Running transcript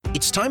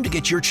It's time to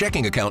get your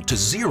checking account to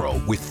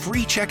zero with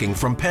free checking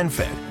from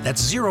PenFed.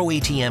 That's zero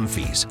ATM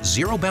fees,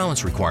 zero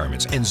balance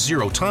requirements, and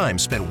zero time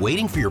spent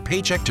waiting for your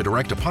paycheck to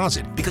direct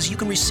deposit because you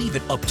can receive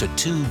it up to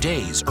 2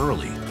 days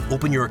early.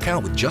 Open your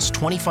account with just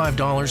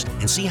 $25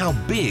 and see how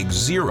big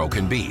zero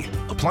can be.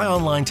 Apply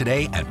online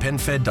today at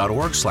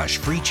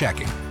PenFed.org/free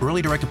checking.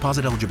 Early direct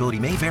deposit eligibility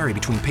may vary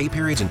between pay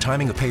periods and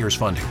timing of payers'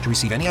 funding. To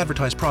receive any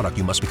advertised product,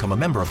 you must become a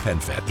member of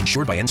PenFed,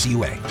 insured by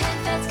NCUA.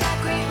 PenFed's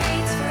got great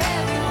rates for everyone.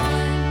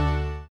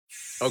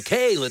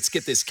 Okay, let's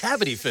get this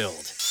cavity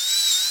filled.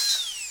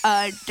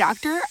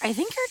 Doctor, I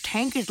think your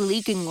tank is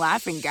leaking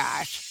laughing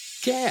gas.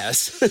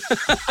 Gas?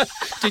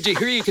 Did you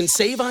hear you can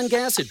save on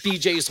gas at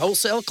BJ's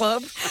Wholesale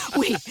Club?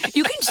 Wait,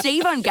 you can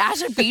save on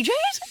gas at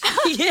BJ's?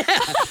 Yeah,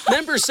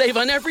 members save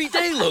on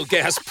everyday low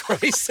gas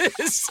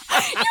prices.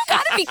 You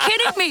gotta be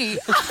kidding me.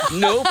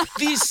 Nope,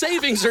 these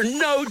savings are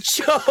no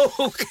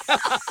joke.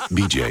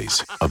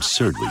 BJ's,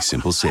 absurdly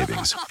simple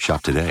savings.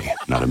 Shop today.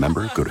 Not a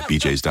member? Go to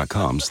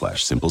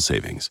bjs.com/simple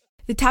savings.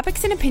 The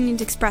topics and opinions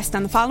expressed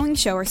on the following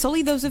show are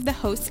solely those of the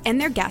hosts and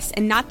their guests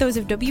and not those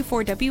of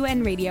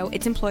W4WN Radio,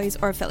 its employees,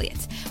 or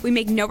affiliates. We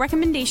make no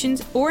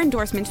recommendations or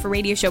endorsements for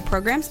radio show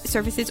programs,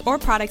 services, or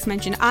products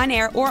mentioned on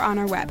air or on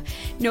our web.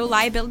 No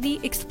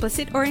liability,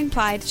 explicit or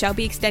implied, shall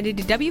be extended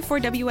to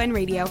W4WN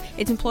Radio,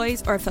 its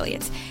employees, or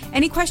affiliates.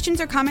 Any questions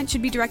or comments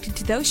should be directed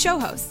to those show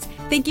hosts.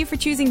 Thank you for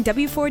choosing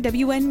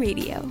W4WN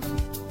Radio.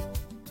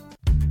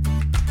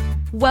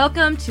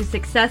 Welcome to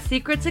Success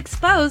Secrets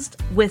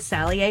Exposed with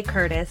Sally A.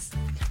 Curtis,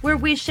 where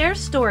we share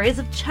stories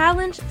of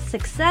challenge,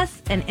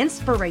 success, and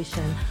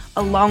inspiration,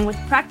 along with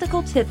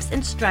practical tips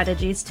and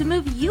strategies to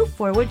move you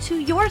forward to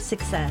your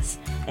success.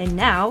 And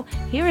now,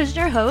 here is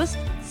your host,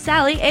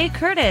 Sally A.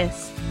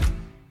 Curtis.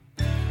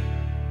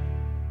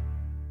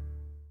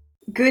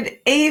 Good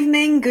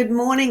evening, good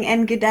morning,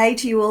 and good day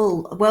to you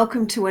all.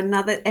 Welcome to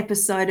another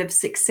episode of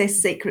Success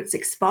Secrets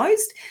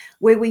Exposed,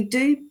 where we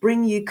do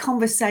bring you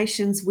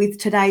conversations with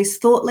today's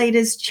thought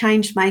leaders,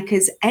 change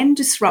makers, and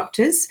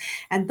disruptors,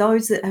 and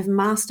those that have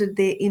mastered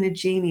their inner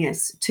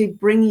genius to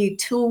bring you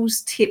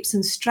tools, tips,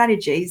 and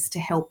strategies to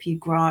help you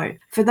grow.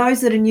 For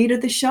those that are new to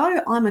the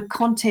show, I'm a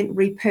content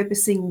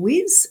repurposing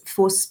whiz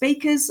for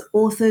speakers,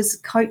 authors,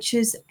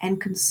 coaches,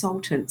 and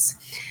consultants,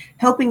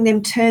 helping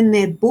them turn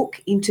their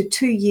book into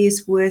 2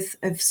 years' worth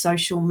of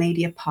social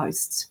media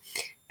posts,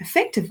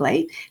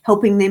 effectively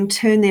helping them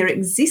turn their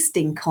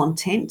existing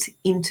content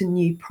into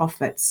new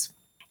profits.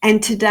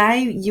 And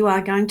today you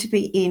are going to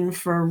be in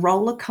for a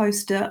roller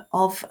coaster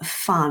of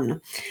fun.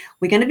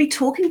 We're going to be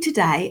talking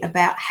today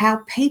about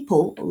how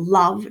people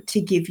love to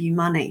give you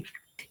money.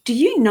 Do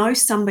you know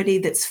somebody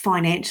that's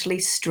financially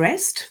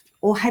stressed?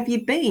 Or have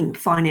you been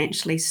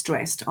financially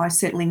stressed? I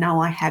certainly know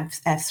I have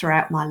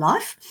throughout my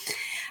life.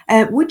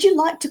 Would you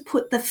like to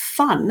put the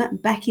fun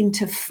back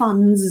into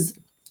funds?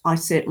 I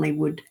certainly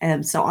would.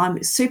 So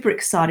I'm super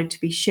excited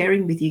to be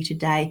sharing with you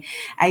today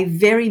a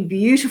very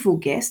beautiful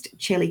guest,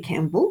 Chelly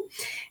Campbell,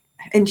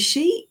 and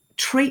she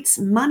treats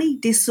money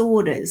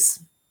disorders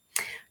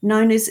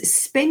known as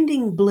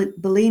spending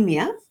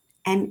bulimia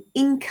and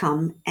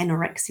income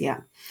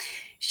anorexia.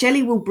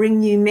 Shelley will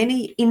bring you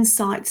many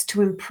insights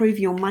to improve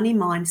your money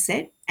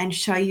mindset and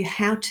show you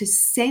how to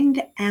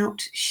send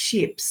out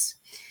ships,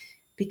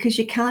 because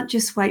you can't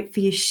just wait for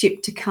your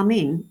ship to come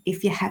in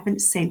if you haven't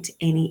sent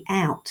any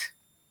out.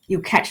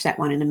 You'll catch that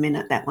one in a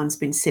minute. That one's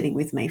been sitting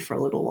with me for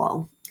a little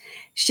while.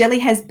 Shelley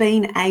has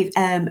been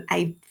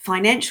a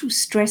financial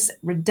stress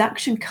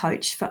reduction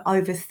coach for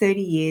over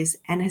 30 years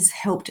and has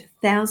helped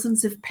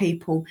thousands of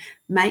people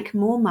make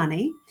more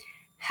money,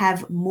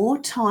 have more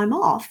time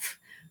off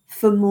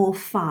for more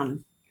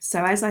fun.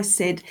 So as I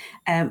said,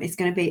 it's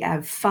going to be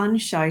a fun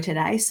show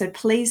today. So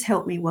please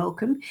help me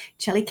welcome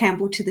Chelly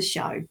Campbell to the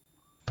show.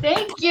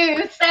 Thank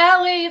you,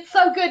 Sally. It's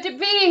so good to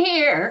be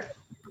here.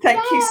 Thank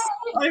you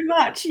so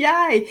much.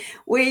 Yay.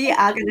 We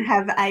are going to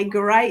have a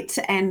great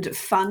and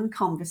fun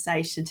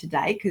conversation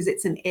today because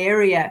it's an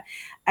area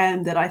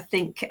that I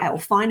think,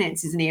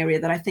 finance is an area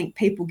that I think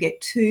people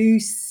get too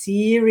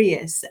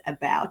serious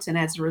about and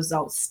as a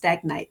result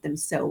stagnate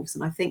themselves.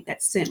 And I think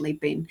that's certainly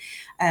been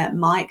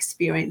my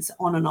experience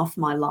on and off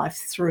my life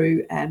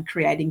through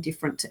creating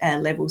different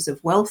levels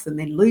of wealth and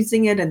then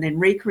losing it and then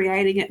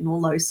recreating it and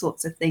all those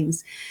sorts of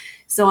things.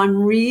 So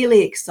I'm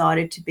really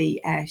excited to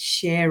be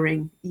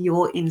sharing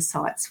your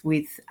insights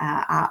with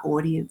our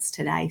audience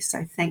today.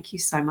 So thank you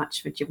so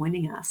much for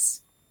joining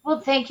us. Well,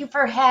 thank you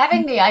for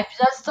having me. I'm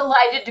just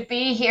delighted to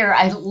be here.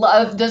 I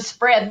love to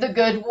spread the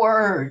good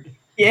word.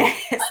 Yes,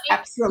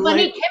 absolutely.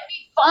 Money can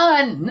be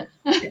fun.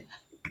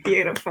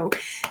 Beautiful.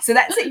 So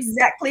that's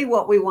exactly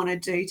what we want to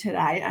do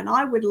today. And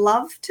I would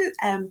love to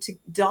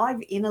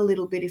dive in a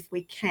little bit if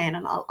we can.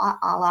 And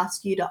I'll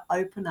ask you to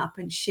open up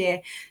and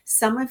share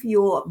some of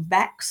your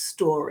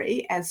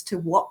backstory as to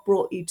what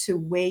brought you to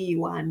where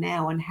you are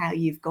now and how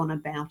you've gone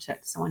about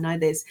it. So I know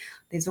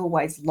there's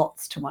always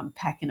lots to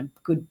unpack in a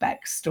good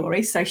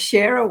backstory. So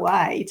share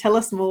away. Tell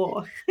us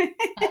more.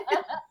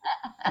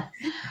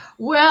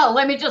 Well,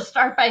 let me just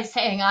start by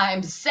saying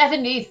I'm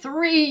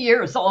 73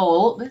 years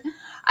old.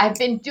 I've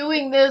been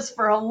doing this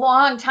for a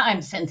long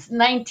time, since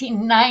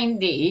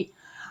 1990.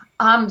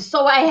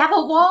 So I have a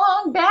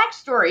long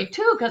backstory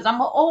too, because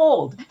I'm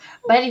old.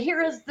 But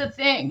here is the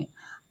thing.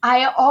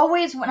 I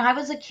always, when I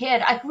was a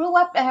kid, I grew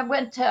up, I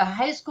went to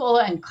high school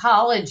and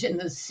college in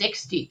the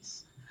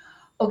 60s.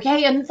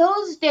 Okay, in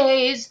those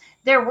days,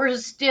 there were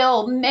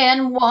still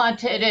men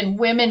wanted and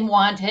women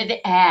wanted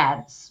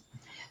ads.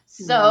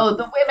 So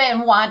the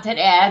women wanted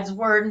ads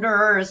were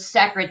nurse,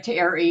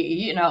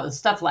 secretary,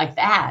 stuff like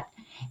that.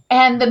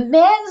 And the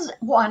men's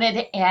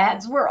wanted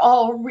ads were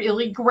all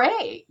really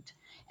great.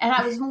 And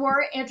I was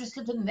more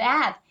interested in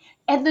that.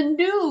 And the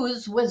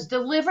news was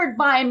delivered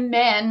by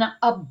men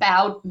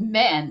about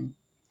men.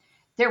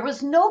 There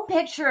was no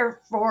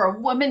picture for a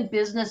woman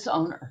business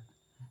owner.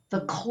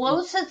 The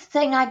closest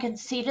thing I could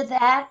see to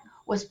that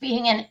was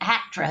being an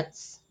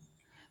actress.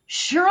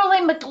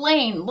 Shirley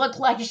MacLaine looked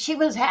like she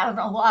was having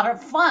a lot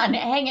of fun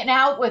hanging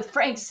out with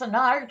Frank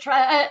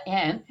Sinatra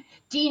and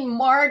Dean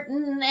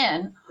Martin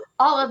and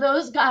all of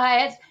those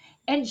guys.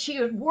 And she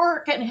would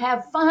work and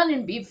have fun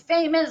and be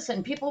famous,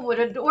 and people would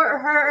adore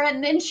her.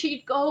 And then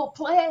she'd go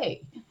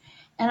play.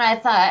 And I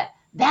thought,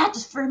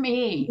 that's for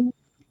me.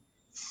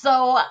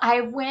 So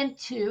I went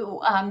to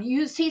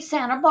UC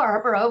Santa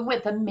Barbara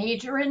with a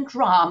major in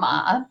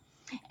drama.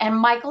 And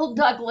Michael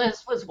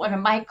Douglas was one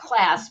of my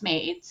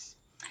classmates.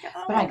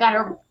 But I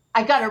got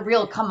a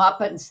real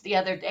comeuppance the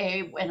other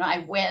day when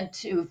I went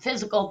to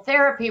physical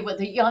therapy with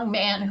a young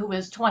man who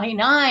was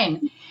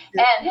 29,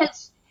 and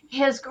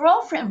his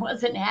girlfriend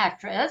was an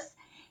actress.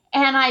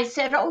 And I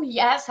said, "Oh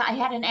yes, I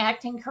had an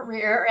acting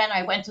career, and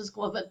I went to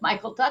school with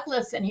Michael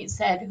Douglas." And he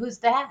said, "Who's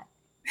that?"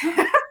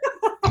 And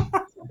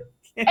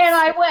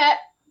I went,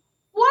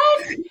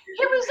 "What?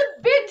 He was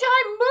a big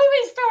time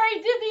movie star.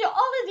 He did all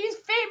of these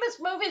famous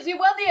movies. He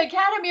won the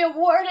Academy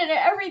Award and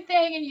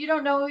everything, and you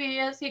don't know who he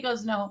is?" He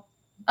goes, "No."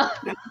 God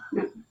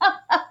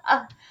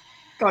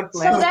bless.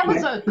 So that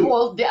was a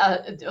cold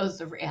dose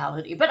of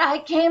reality. But I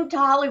came to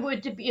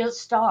Hollywood to be a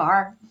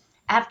star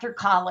after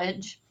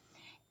college,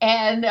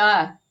 and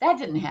that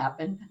didn't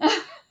happen.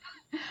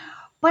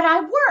 But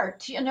I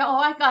worked,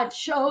 I got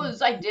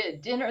shows. I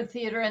did dinner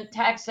theater in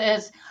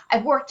Texas. I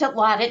worked a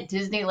lot at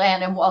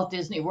Disneyland and Walt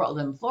Disney World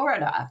in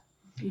Florida.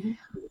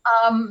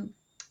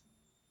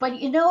 But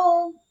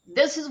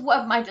this is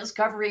what my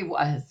discovery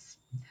was.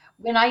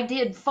 When I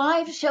did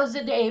 5 shows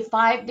a day,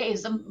 5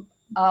 days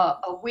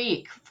a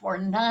week for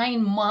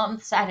 9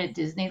 months out at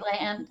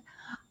Disneyland,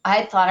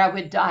 I thought I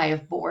would die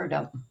of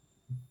boredom.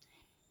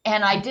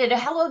 And I did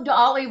Hello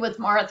Dolly with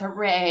Martha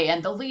Raye,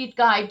 and the lead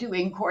guy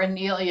doing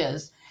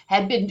Cornelius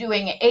had been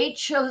doing 8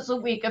 shows a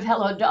week of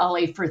Hello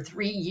Dolly for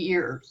 3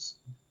 years.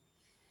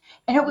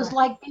 And it was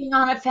like being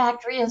on a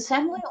factory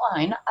assembly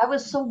line. I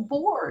was so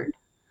bored.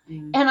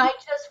 And I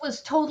just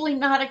was totally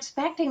not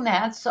expecting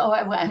that. So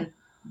I went,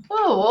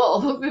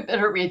 "Oh, well, we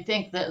better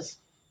rethink this."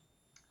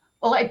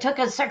 Well, I took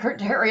a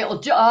secretarial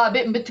job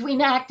in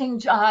between acting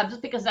jobs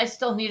because I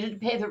still needed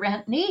to pay the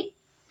rent and eat.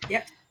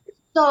 Yep.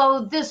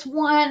 So this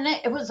one,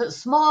 it was a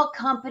small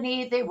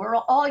company. They were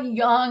all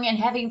young and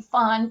having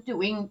fun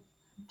doing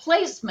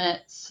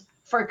placements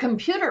for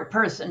computer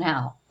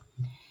personnel,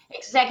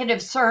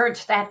 executive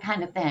search, that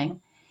kind of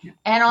thing.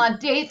 And on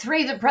day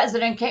 3, the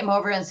president came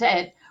over and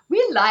said,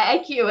 "We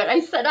like you." And I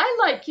said, "I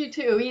like you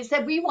too." He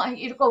said, "We want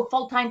you to go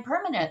full-time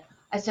permanent."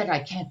 I said, "I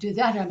can't do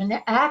that. I'm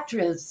an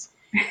actress.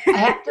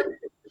 I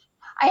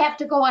have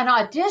to go on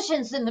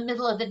auditions in the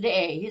middle of the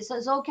day." He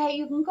says, "Okay,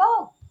 you can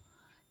go."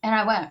 And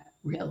I went,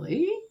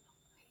 "Really?"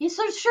 He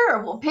said,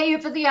 "Sure, we'll pay you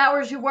for the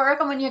hours you work,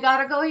 and when you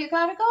gotta go, you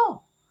gotta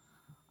go."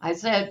 I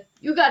said,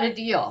 "You got a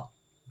deal."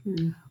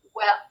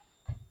 Well,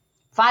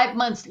 5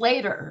 months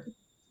later,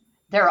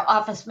 their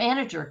office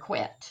manager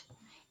quit,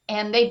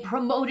 and they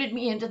promoted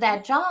me into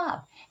that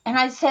job. And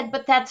I said,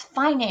 "But that's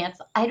finance.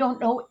 I don't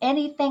know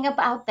anything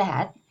about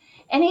that."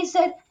 And he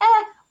said,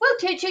 "We'll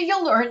teach you.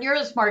 You'll learn. You're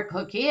a smart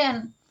cookie."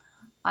 And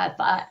I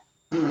thought,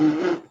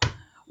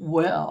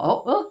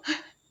 well,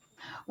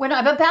 when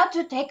I'm about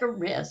to take a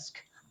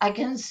risk, I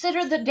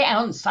consider the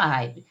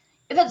downside.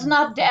 If it's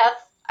not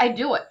death, I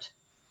do it.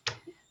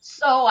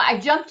 So I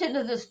jumped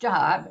into this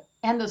job,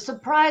 and the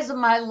surprise of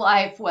my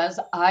life was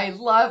I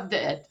loved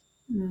it.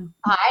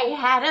 I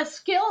had a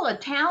skill, a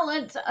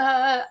talent,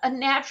 a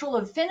natural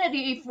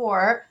affinity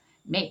for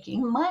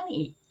making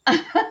money.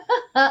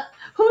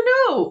 Who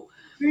knew?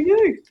 Who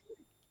knew?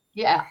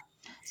 Yeah.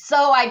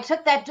 So I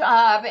took that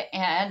job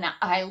and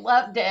I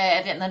loved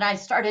it. And then I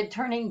started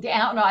turning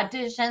down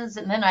auditions,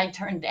 and then I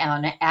turned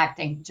down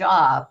acting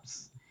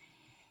jobs.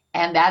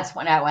 And that's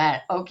when I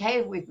went,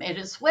 "Okay, we've made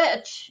a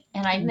switch."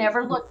 And I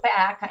never looked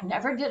back. I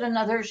never did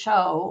another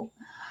show.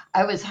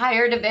 I was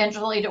hired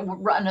eventually to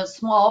run a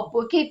small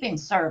bookkeeping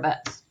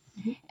service.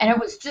 And it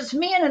was just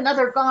me and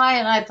another guy.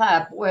 And I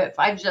thought, "Boy, if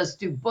I just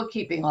do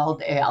bookkeeping all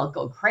day, I'll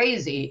go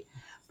crazy.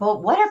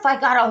 But what if I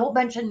got a whole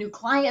bunch of new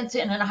clients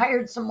in and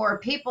hired some more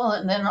people,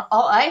 and then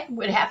all I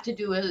would have to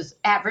do is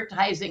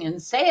advertising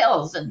and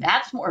sales, and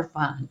that's more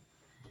fun?"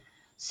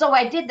 So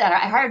I did that.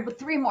 I hired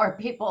 3 more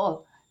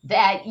people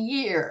that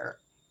year.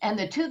 And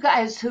the two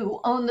guys who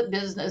own the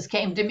business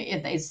came to me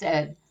and they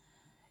said,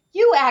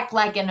 "You act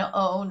like an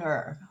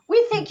owner.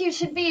 We think you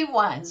should be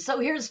one. So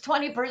here's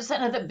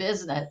 20% of the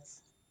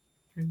business."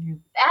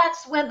 Brilliant.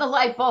 That's when the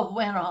light bulb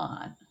went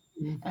on.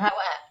 And I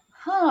went,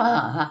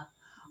 huh,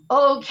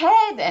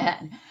 okay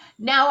then.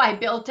 Now I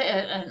built it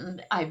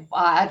and I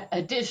bought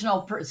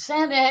additional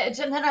percentage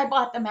and then I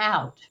bought them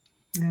out.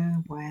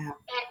 Oh, wow.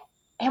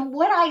 And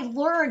what I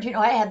learned,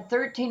 I had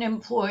 13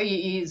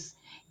 employees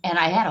and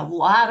I had a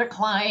lot of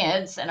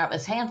clients and I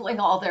was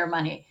handling all their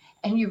money.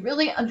 And you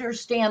really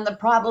understand the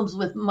problems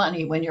with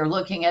money when you're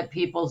looking at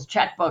people's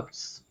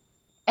checkbooks.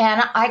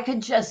 And I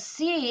could just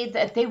see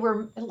that they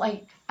were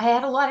like, I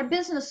had a lot of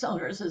business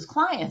owners as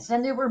clients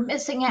and they were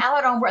missing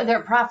out on where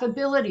their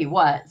profitability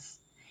was.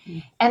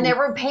 And they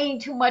were paying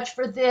too much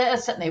for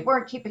this and they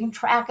weren't keeping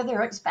track of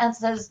their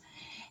expenses.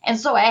 And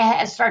so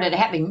I started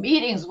having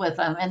meetings with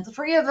them, and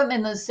 3 of them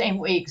in the same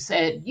week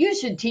said, "You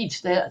should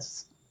teach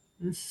this."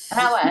 And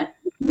I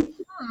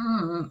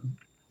went,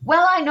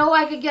 well, I know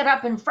I could get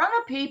up in front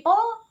of people.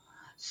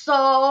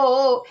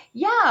 So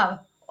yeah,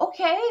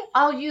 okay,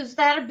 I'll use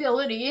that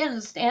ability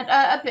and stand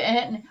up.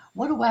 And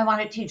what do I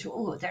want to teach?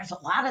 Oh, there's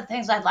a lot of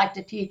things I'd like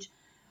to teach.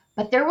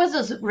 But there was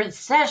this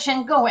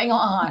recession going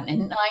on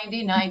in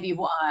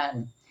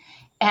 1991.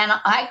 And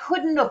I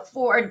couldn't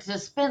afford to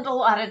spend a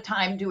lot of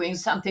time doing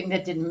something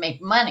that didn't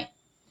make money.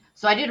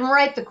 So I didn't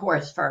write the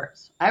course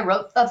first. I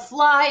wrote the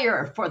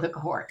flyer for the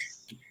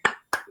course.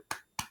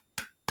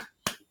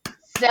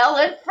 Sell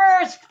it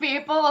first,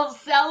 people.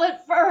 Sell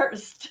it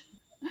first.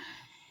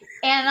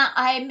 And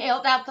I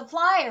mailed out the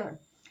flyer.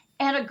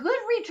 And a good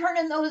return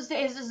in those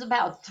days is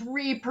about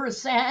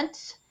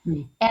 3%.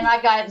 And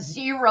I got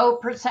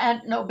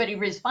 0%. Nobody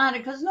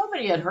responded because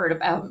nobody had heard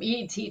about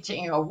me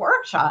teaching a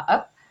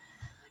workshop.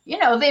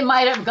 They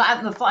might have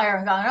gotten the flyer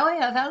and gone, "Oh,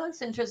 yeah, that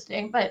looks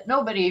interesting," but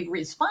nobody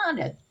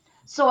responded.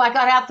 So I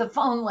got out the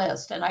phone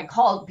list and I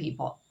called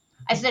people.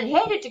 I said,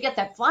 "Hey, did you get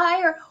that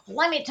flyer?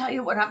 Let me tell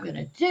you what I'm going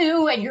to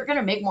do, and you're going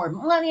to make more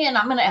money, and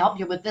I'm going to help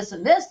you with this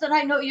and this that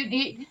I know you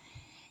need."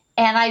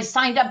 And I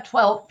signed up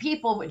 12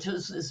 people, which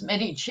was as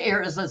many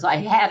chairs as I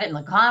had in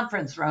the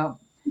conference room.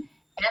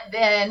 And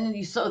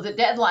then, so the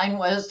deadline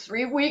was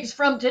 3 weeks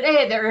from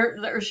today.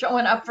 They're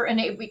showing up for an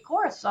 8-week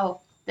course. So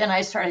then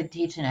I started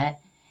teaching it.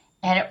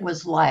 And it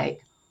was like,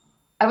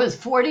 I was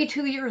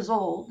 42 years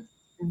old.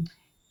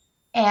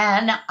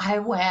 And I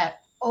went,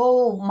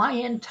 oh, my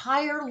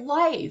entire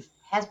life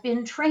has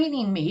been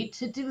training me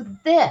to do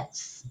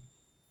this.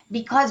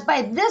 Because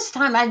by this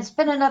time, I'd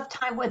spent enough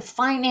time with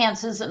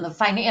finances and the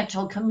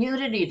financial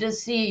community to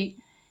see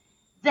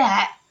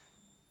that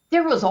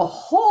there was a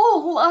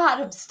whole lot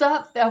of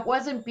stuff that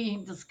wasn't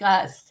being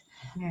discussed.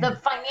 Yeah. The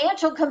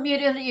financial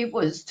community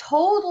was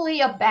totally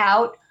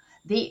about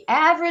the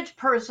average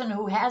person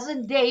who has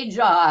a day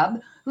job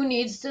who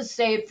needs to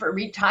save for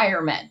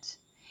retirement.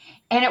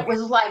 And it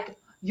was like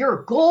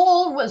your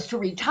goal was to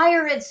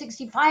retire at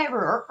 65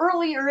 or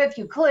earlier if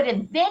you could,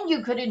 and then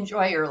you could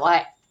enjoy your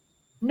life.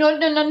 No.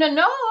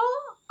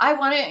 I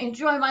want to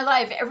enjoy my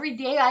life every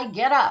day I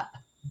get up.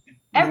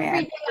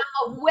 Every day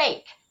I'm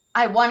awake.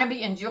 I want to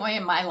be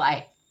enjoying my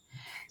life.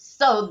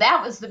 So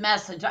that was the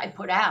message I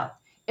put out.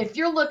 If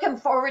you're looking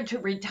forward to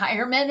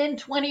retirement in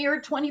 20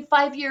 or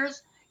 25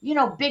 years,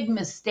 big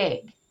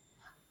mistake.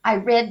 I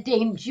read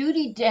Dame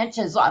Judi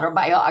Dench's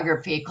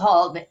autobiography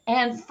called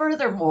And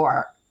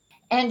Furthermore.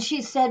 And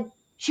she said,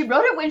 she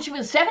wrote it when she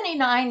was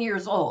 79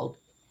 years old.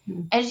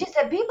 And she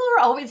said, people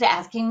are always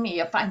asking me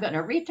if I'm going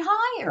to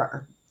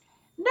retire.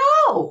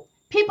 No,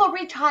 people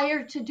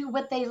retire to do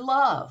what they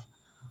love.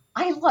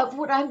 I love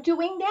what I'm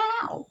doing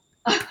now.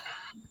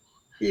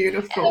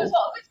 Beautiful. And there's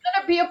always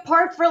going to be a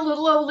part for a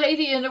little old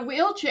lady in a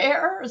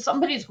wheelchair or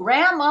somebody's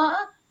grandma.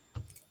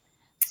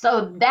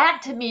 So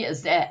that to me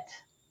is it.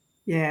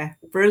 Yeah,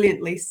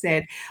 brilliantly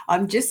said.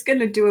 I'm just going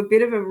to do a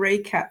bit of a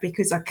recap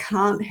because I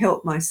can't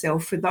help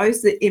myself. For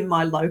those that in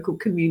my local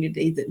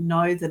community that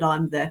know that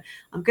I'm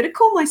going to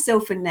call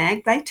myself a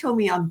nag. They tell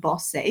me I'm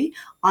bossy.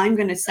 I'm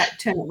going to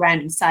turn it around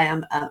and say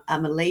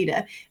I'm a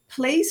leader.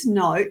 Please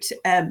note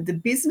the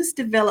business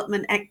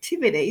development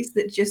activities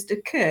that just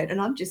occurred,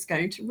 and I'm just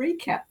going to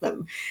recap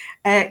them.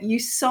 You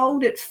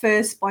sold it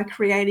first by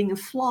creating a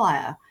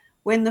flyer.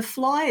 When the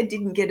flyer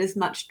didn't get as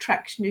much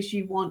traction as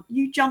you want,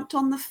 you jumped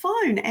on the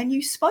phone and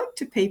you spoke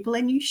to people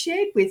and you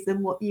shared with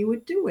them what you were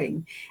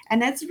doing.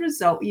 And as a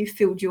result, you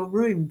filled your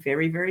room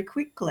very, very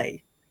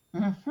quickly.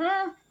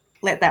 Mm-hmm.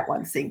 Let that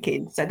one sink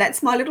in. So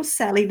that's my little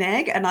Sally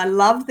nag. And I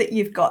love that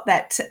you've got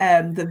that,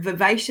 the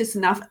vivacious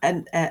enough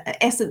and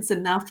essence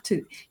enough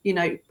to,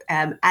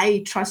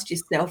 trust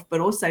yourself, but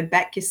also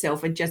back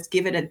yourself and just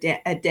give it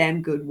a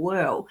damn good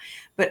whirl.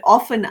 But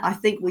often I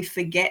think we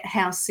forget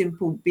how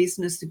simple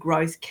business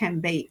growth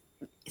can be,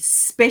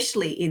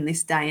 especially in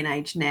this day and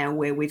age now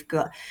where we've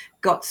got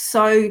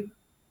so,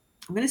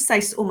 I'm going to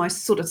say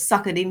almost sort of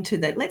suck it into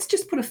that. Let's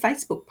just put a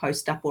Facebook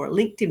post up or a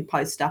LinkedIn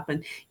post up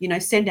and,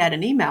 send out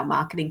an email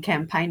marketing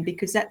campaign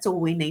because that's all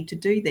we need to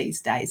do these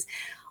days.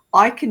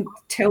 I can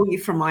tell you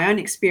from my own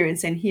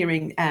experience and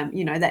hearing,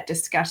 that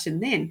discussion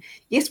then,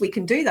 yes, we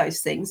can do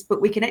those things,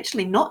 but we can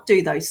actually not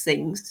do those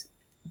things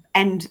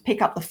and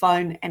pick up the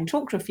phone and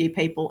talk to a few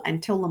people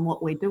and tell them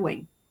what we're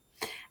doing.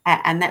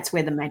 And that's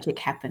where the magic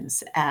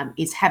happens,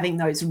 is having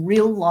those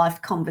real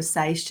life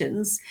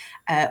conversations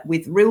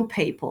with real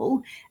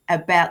people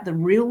about the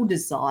real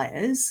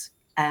desires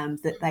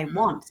that they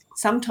want.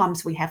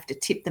 Sometimes we have to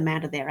tip them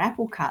out of their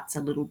apple carts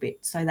a little bit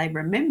so they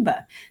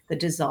remember the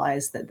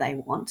desires that they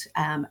want.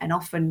 And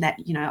often that,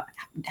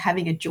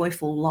 having a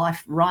joyful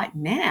life right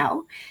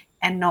now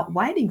and not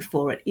waiting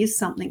for it is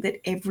something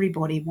that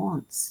everybody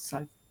wants.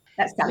 So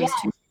that's Sally's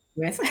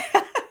Yeah. 2 worth.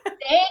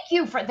 Thank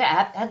you for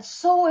that. That's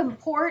so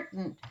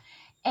important.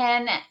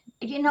 And,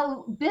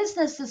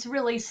 business is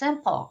really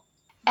simple.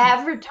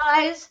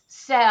 Advertise,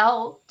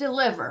 sell,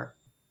 deliver.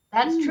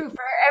 That's true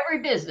for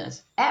every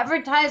business.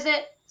 Advertise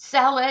it,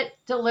 sell it,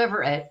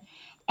 deliver it.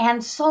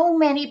 And so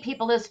many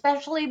people,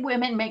 especially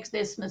women, make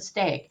this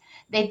mistake.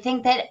 They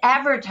think that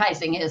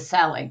advertising is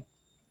selling.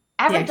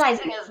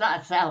 Advertising is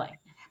not selling.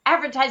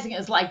 Advertising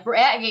is like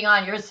bragging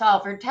on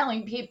yourself or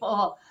telling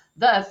people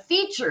the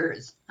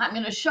features. I'm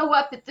going to show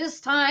up at this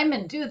time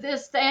and do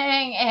this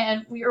thing,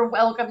 and you're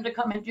welcome to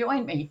come and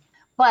join me.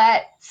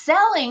 But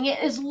selling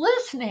is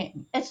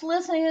listening. It's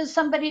listening to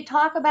somebody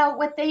talk about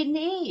what they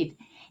need.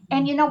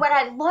 And you know what?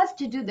 I love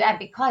to do that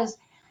because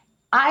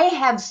I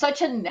have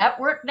such a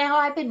network now.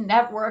 I've been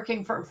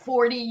networking for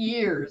 40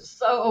 years.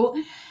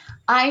 So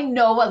I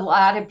know a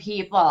lot of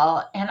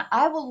people and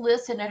I will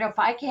listen. And if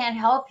I can't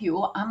help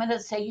you, I'm going to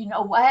say, you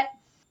know what?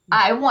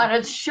 I want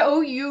to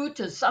show you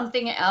to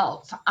something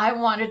else. I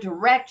want to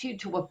direct you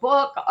to a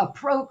book, a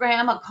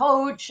program, a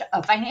coach,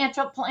 a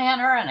financial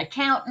planner, an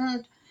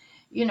accountant.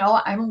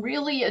 I'm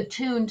really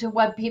attuned to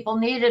what people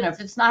need. And if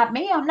it's not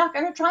me, I'm not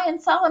going to try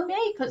and sell them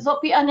me because they'll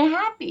be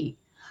unhappy.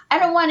 I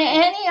don't want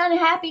any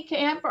unhappy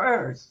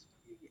campers.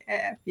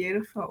 Yeah,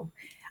 beautiful.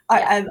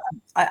 Yeah.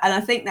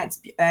 I think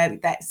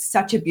that's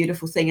such a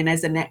beautiful thing. And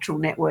as a natural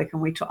network,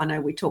 and I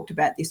know we talked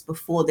about this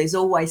before, there's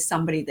always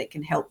somebody that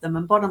can help them.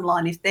 And bottom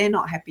line, if they're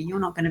not happy, you're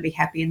not going to be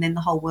happy, and then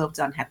the whole world's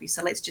unhappy.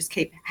 So let's just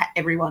keep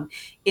everyone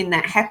in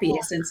that happy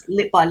essence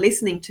by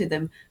listening to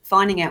them,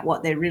 finding out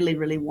what they're really,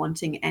 really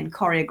wanting, and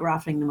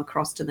choreographing them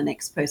across to the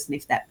next person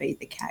if that be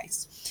the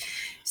case.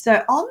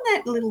 So on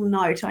that little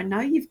note, I know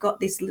you've got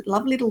this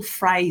lovely little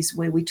phrase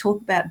where we talk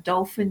about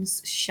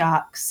dolphins,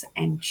 sharks,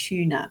 and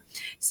tuna.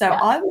 So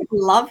I would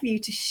love you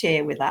to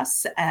share with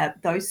us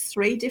those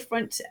 3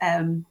 different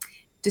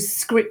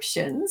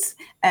descriptions,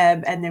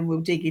 and then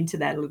we'll dig into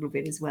that a little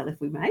bit as well, if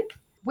we may.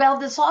 Well,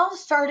 this all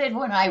started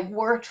when I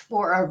worked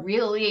for a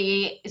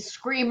really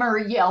screamer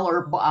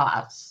yeller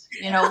boss.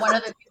 One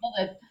of the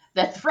people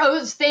that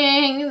throws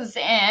things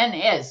and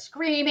is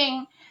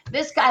screaming.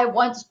 This guy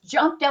once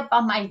jumped up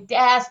on my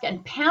desk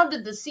and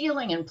pounded the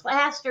ceiling, and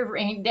plaster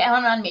rained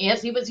down on me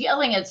as he was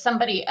yelling at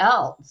somebody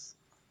else.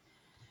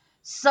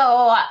 So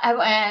I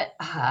went,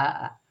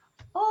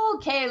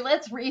 okay,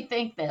 let's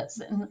rethink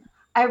this. And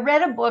I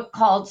read a book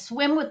called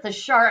Swim with the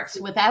Sharks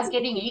Without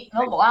Getting Eaten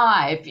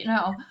Alive.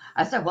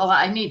 I said, well,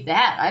 I need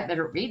that. I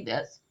better read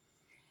this.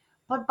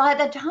 But by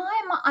the time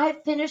I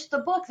finished the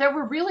book, there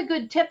were really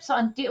good tips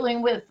on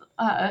dealing with,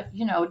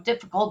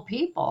 difficult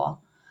people.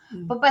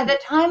 But by the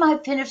time I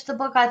finished the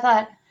book, I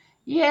thought,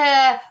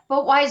 yeah,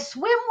 but why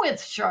swim with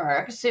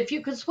sharks if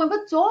you could swim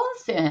with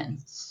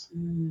dolphins?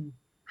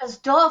 Because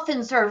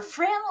dolphins are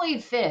friendly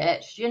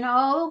fish,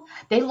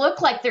 They look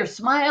like they're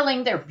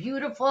smiling. They're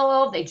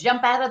beautiful. They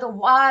jump out of the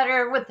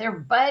water with their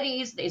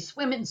buddies. They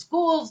swim in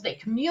schools. They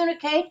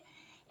communicate.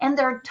 And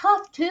they're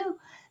tough, too.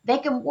 They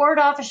can ward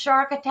off a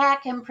shark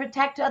attack and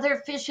protect other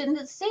fish in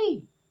the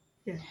sea.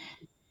 Yeah.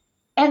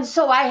 And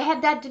so I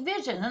had that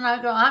division, and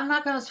I go, I'm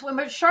not going to swim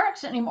with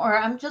sharks anymore.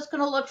 I'm just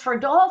going to look for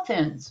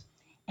dolphins.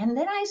 And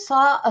then I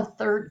saw a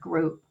third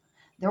group.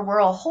 There were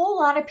a whole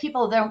lot of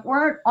people that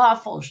weren't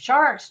awful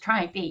sharks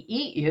trying to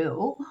eat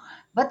you,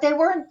 but they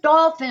weren't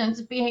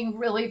dolphins being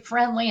really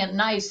friendly and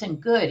nice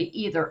and good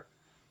either.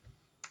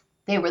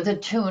 They were the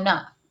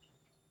tuna.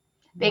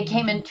 They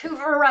came in 2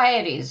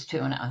 varieties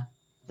tuna,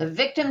 the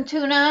victim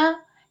tuna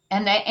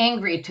and the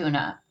angry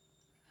tuna.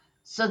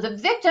 So the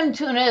victim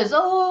tuna is,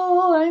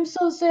 oh, I'm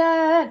so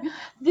sad.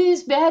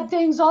 These bad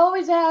things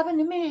always happen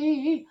to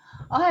me.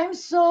 I'm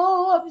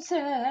so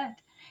upset.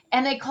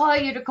 And they call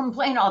you to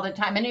complain all the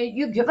time. And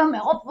you give them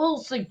helpful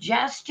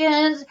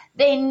suggestions.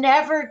 They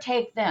never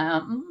take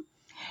them.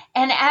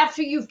 And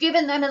after you've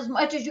given them as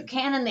much as you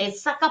can and they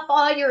suck up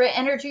all your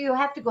energy, you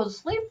have to go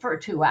sleep for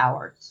 2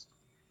 hours.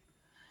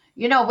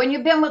 When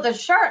you've been with a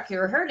shark,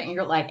 you're hurting.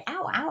 You're like,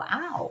 ow,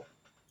 ow,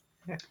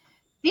 ow.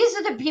 These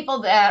are the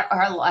people that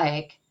are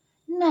like,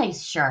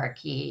 nice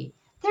Sharky.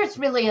 There's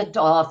really a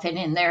dolphin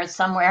in there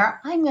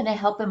somewhere. I'm going to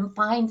help him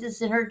find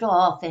his inner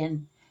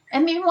dolphin.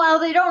 And meanwhile,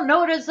 they don't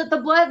notice that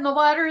the blood in the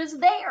water is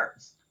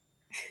theirs.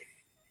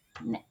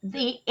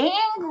 The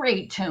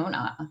angry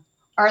tuna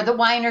are the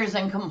whiners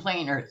and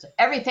complainers.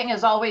 Everything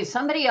is always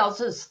somebody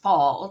else's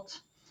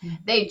fault.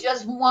 They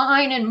just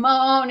whine and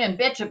moan and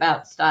bitch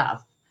about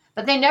stuff.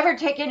 but they never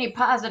take any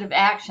positive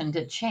action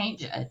to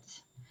change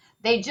it.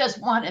 They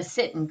just want to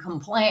sit and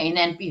complain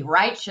and be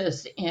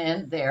righteous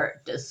in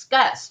their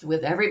disgust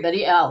with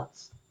everybody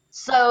else.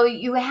 So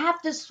you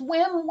have to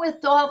swim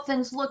with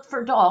dolphins, look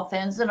for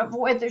dolphins, and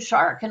avoid the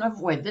shark and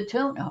avoid the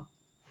tuna.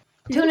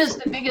 Tuna's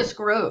the biggest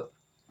group.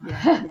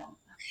 Yeah.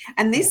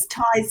 And this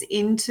ties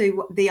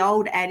into the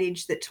old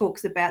adage that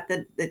talks about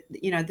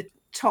the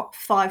top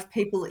 5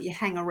 people that you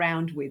hang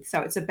around with.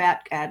 So it's about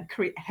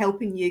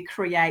helping you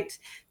create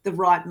the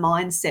right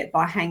mindset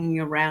by hanging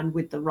around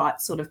with the right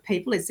sort of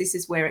people. This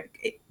is where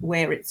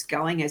it's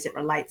going as it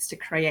relates to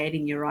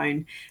creating your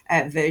own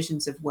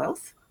versions of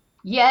wealth.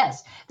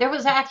 Yes, there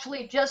was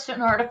actually just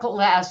an article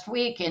last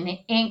week in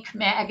Inc.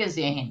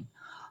 magazine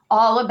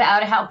all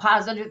about how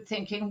positive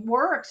thinking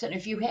works. And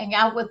if you hang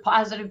out with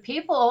positive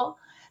people,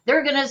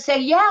 they're going to say,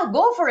 yeah,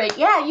 go for it.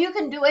 Yeah, you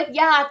can do it.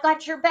 Yeah, I've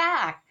got your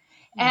back.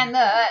 And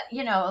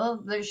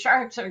the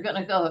sharks are going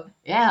to go,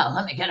 yeah,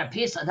 let me get a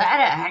piece of that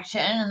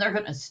action. And they're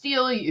going to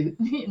steal you,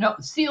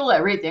 steal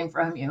everything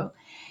from you.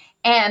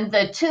 And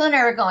the tuna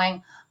are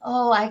going,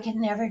 oh, I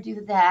can never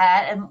do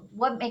that. And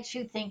what makes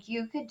you think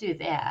you could do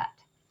that?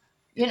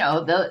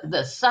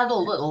 The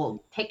subtle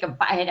little take a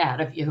bite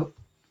out of you.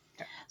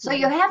 So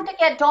you have to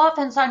get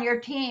dolphins on your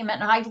team.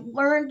 And I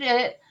learned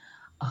it,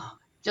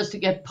 just to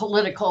get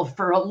political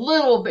for a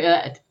little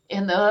bit,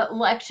 in the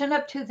election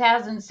of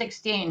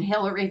 2016,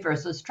 Hillary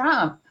versus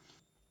Trump.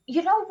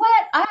 You know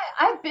what?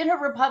 I've been a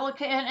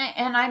Republican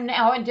and I'm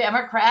now a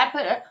Democrat,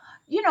 but,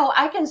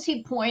 I can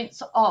see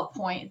all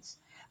points.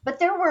 But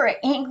there were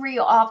angry,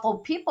 awful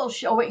people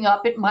showing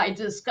up at my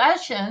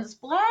discussions,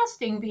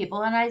 blasting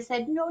people. And I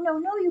said, no,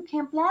 you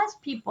can't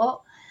blast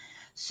people.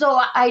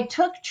 So I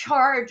took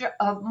charge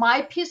of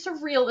my piece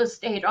of real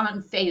estate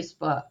on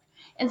Facebook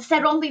and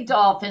said only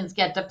dolphins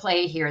get to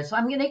play here. So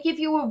I'm going to give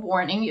you a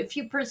warning. If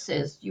you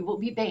persist, you will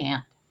be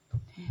banned.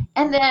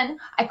 And then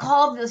I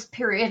called this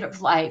period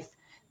of life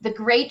the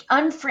Great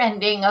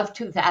Unfriending of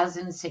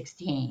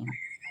 2016.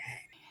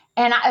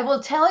 And I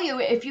will tell you,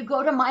 if you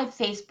go to my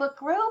Facebook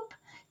group,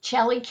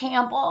 Chelly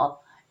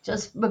Campbell,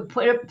 just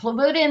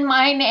put in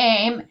my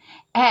name,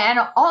 and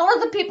all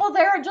of the people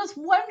there are just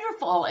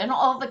wonderful, and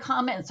all the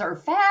comments are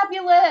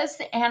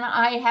fabulous, and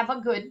I have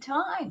a good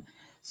time.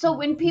 So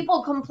when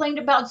people complain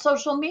about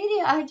social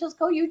media, I just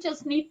go, you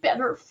just need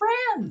better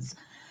friends.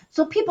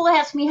 So people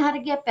ask me how to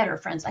get better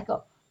friends. I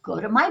go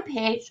to my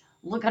page,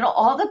 look at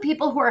all the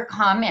people who are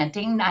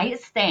commenting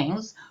nice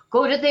things,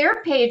 go to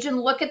their page and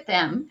look at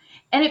them.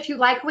 And if you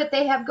like what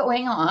they have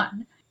going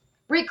on,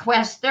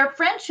 request their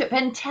friendship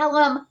and tell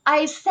them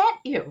I sent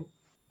you.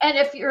 And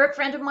if you're a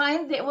friend of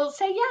mine, they will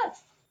say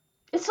yes.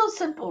 It's so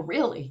simple,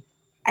 really.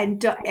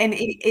 And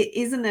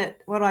isn't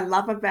it what I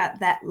love about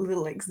that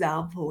little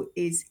example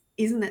is,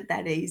 isn't it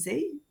that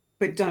easy?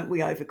 But don't we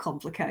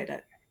overcomplicate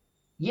it?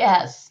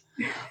 Yes.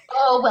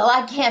 Oh, well,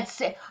 I can't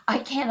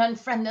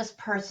unfriend this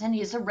person.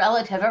 He's a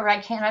relative, or I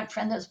can't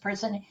unfriend this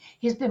person.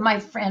 He's been my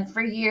friend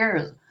for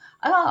years.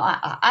 Oh,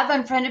 I've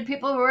unfriended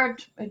people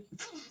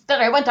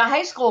that I went to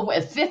high school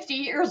with 50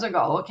 years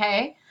ago,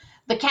 okay?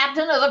 The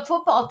captain of the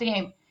football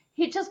team,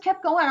 he just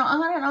kept going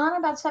on and on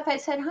about stuff. I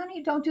said,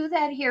 honey, don't do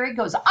that here. He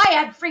goes, I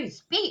have free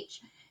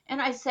speech.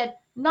 And I said,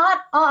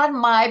 not on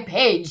my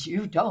page,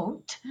 you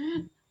don't.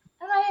 And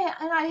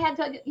I had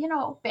to,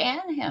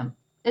 ban him.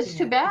 It's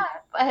too bad,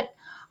 but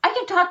I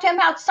can talk to him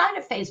outside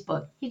of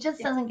Facebook. He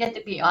just doesn't get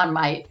to be on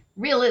my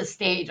real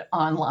estate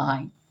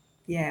online.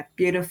 Yeah,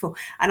 beautiful.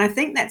 And I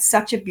think that's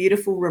such a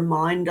beautiful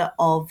reminder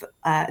of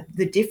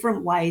the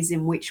different ways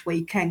in which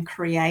we can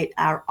create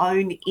our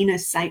own inner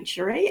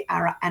sanctuary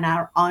and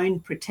our own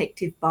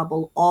protective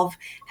bubble of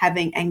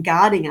having and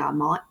guarding our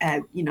mind,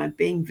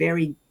 being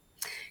very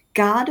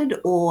guarded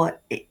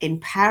or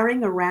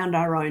empowering around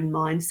our own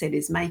mindset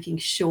is making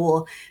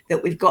sure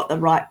that we've got the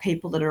right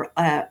people that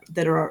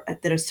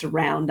are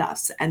surround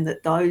us, and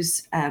that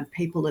those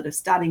people that are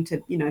starting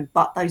to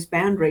butt those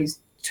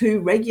boundaries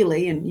too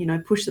regularly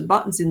and push the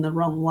buttons in the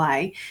wrong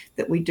way,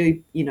 that we do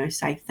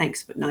say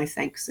thanks but no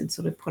thanks and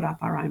sort of put up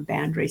our own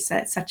boundaries. So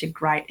that's such a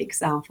great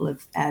example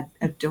of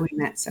doing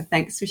that. So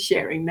thanks for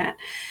sharing that.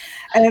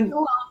 And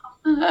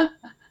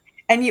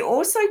you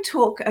also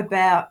talk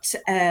about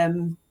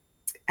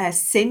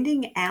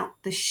sending out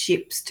the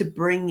ships to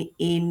bring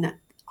in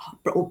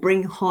or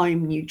bring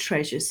home new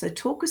treasures. So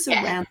talk us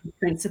around the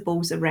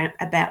principles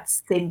about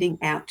sending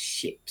out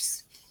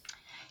ships.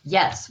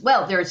 Yes.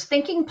 Well, there's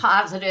thinking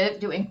positive,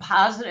 doing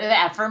positive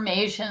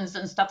affirmations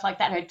and stuff like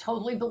that. I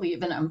totally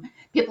believe in them.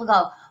 People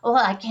go, oh,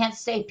 I can't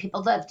say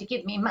people love to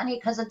give me money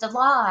because it's a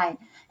lie.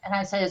 And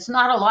I said, it's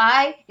not a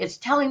lie. It's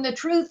telling the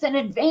truth in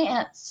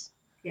advance.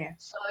 Yeah.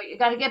 So you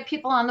got to get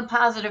people on the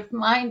positive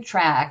mind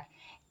track.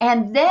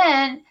 And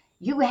then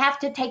you have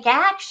to take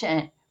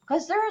action,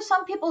 because there are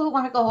some people who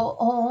want to go,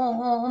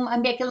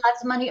 I'm making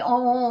lots of money,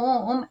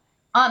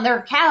 on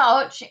their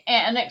couch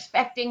and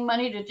expecting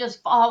money to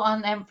just fall on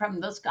them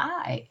from the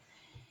sky.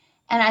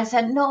 And I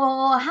said,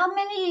 no, how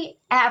many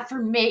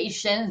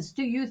affirmations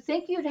do you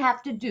think you'd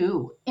have to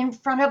do in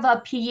front of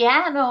a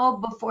piano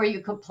before you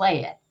could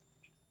play it?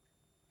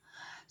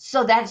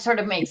 So that sort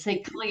of makes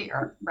it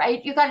clear,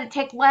 right? You got to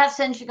take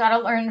lessons. You got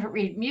to learn to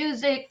read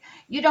music.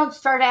 You don't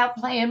start out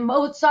playing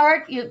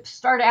Mozart. You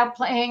start out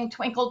playing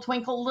Twinkle,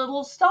 Twinkle,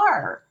 Little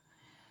Star.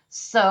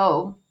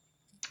 So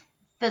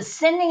the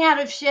sending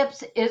out of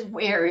ships is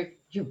where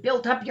you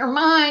built up your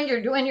mind.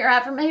 You're doing your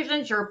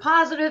affirmations. You're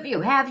positive.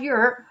 You have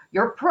your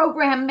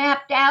program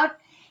mapped out.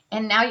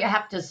 And now you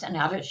have to send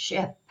out a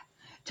ship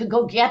to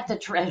go get the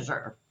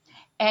treasure.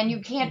 And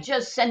you can't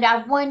just send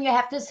out one. You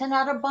have to send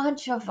out a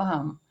bunch of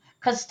them,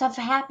 because stuff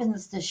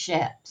happens to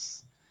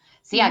ships.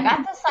 See, I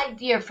got this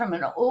idea from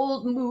an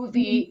old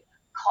movie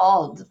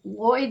called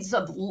Lloyd's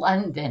of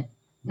London,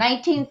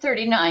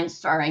 1939,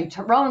 starring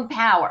Tyrone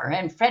Power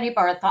and Freddie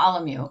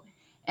Bartholomew.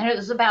 And it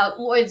was about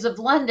Lloyd's of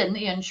London,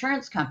 the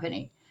insurance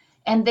company.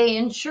 And they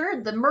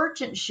insured the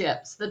merchant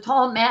ships, the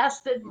tall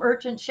masted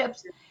merchant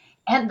ships.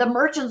 And the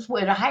merchants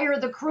would hire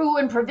the crew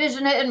and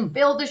provision it and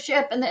build the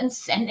ship and then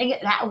sending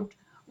it out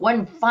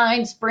one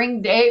fine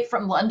spring day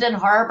from London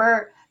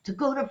Harbor to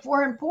go to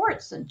foreign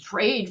ports and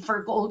trade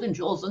for gold and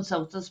jewels and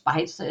silks and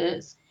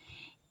spices.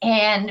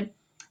 And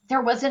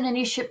there wasn't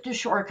any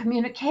ship-to-shore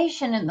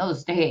communication in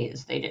those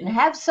days. They didn't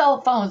have cell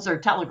phones or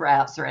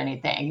telegraphs or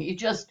anything. You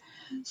just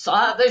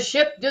saw the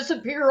ship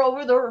disappear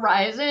over the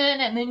horizon,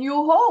 and then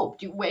you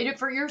hoped. You waited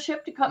for your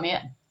ship to come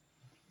in.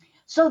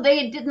 So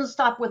they didn't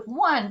stop with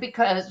one,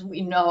 because we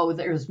know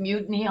there's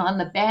mutiny on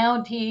the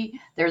Bounty,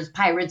 there's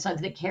Pirates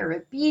of the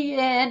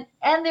Caribbean,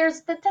 and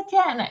there's the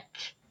Titanic,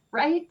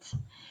 right?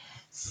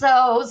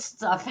 So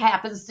stuff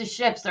happens to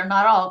ships. They're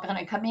not all going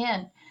to come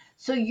in.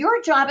 So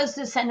your job is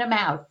to send them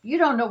out. You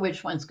don't know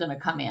which one's going to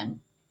come in.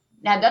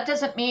 Now, that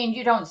doesn't mean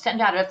you don't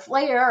send out a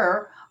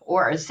flare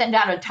or send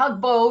out a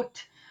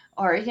tugboat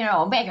or,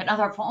 make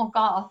another phone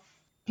call.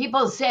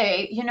 People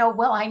say,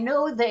 well, I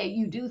know that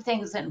you do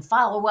things and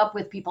follow up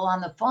with people on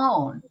the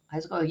phone. I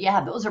go,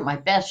 yeah, those are my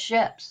best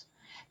ships.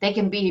 They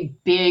can be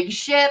big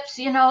ships,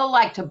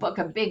 like to book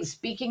a big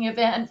speaking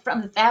event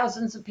from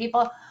thousands of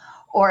people.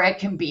 Or it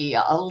can be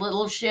a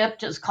little ship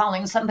just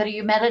calling somebody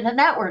you met in a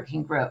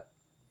networking group.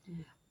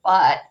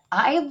 But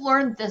I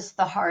learned this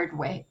the hard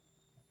way.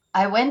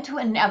 I went to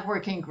a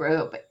networking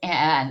group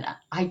and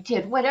I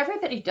did what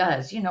everybody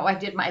does. I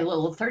did my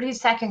little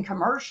 30-second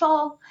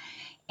commercial,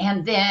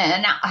 and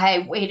then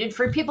I waited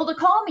for people to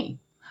call me.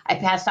 I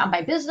passed out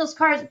my business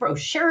cards,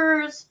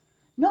 brochures.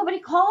 Nobody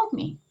called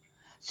me.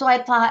 So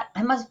I thought,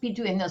 I must be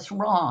doing this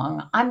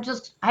wrong.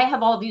 I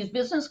have all these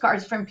business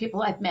cards from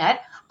people I've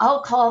met.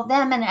 I'll call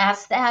them and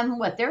ask them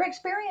what their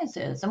experience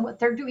is and what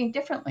they're doing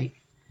differently.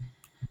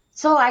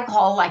 So I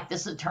call like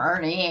this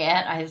attorney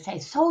and I say,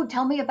 so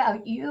tell me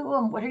about you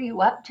and what are you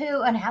up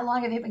to and how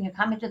long have you been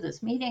coming to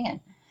this meeting? And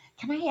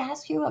can I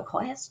ask you a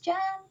question?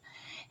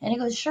 And he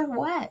goes, sure,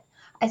 what?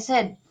 I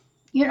said,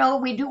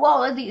 we do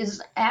all of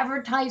these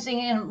advertising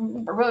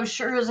and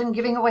brochures and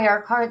giving away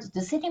our cards.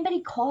 Does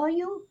anybody call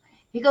you?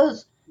 He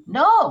goes,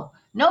 no,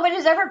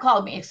 nobody's ever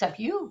called me except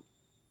you.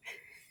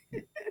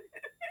 And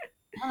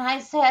I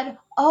said,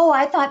 oh,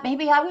 I thought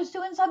maybe I was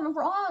doing something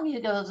wrong. He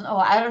goes, oh,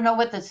 I don't know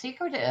what the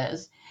secret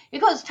is. He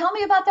goes, tell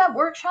me about that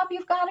workshop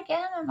you've got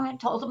again. And I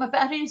told him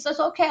about it. He says,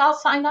 okay, I'll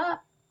sign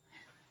up.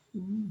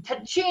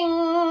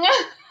 Ta-ching.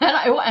 And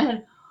I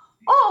went,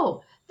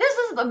 oh, this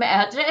is the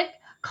magic.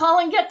 Call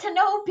and get to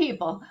know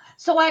people.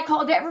 So I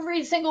called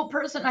every single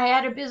person I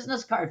had a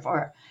business card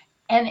for.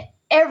 And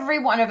every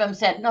one of them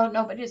said, no,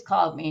 nobody's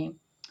called me.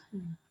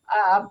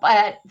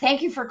 But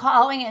thank you for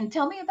calling and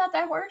tell me about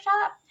that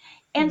workshop.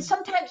 And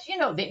sometimes,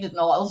 they didn't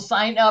all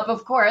sign up,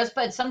 of course,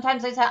 but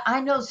sometimes they say,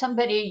 I know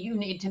somebody you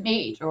need to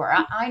meet, or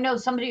I know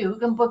somebody who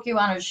can book you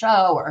on a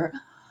show, or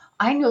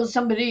I know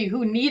somebody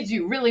who needs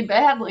you really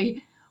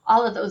badly,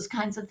 all of those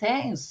kinds of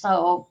things.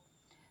 So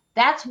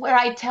that's where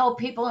I tell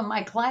people in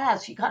my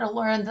class, you got to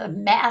learn to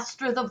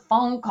master the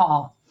phone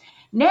call.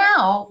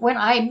 Now, when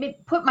I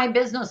put my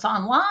business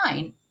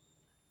online,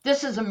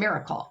 this is a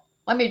miracle.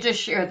 Let me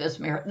just share this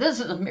miracle.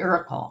 This is a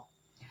miracle.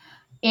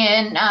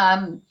 In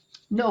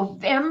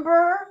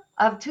November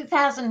of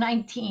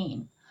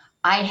 2019,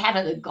 I had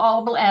a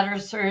gallbladder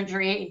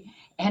surgery,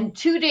 and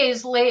 2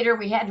 days later,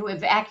 we had to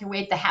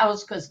evacuate the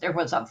house because there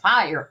was a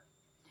fire,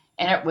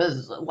 and it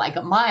was like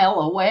a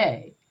mile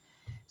away.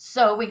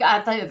 So we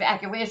got the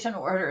evacuation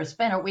order,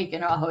 spent a week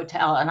in a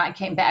hotel, and I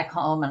came back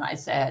home and I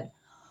said,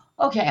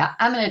 okay,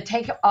 I'm going to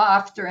take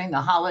off during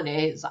the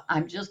holidays.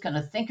 I'm just going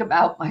to think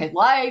about my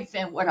life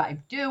and what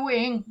I'm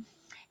doing.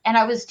 And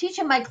I was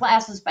teaching my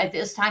classes by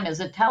this time as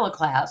a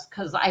teleclass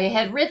because I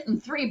had written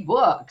 3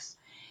 books.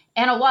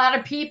 And a lot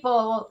of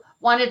people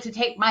wanted to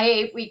take my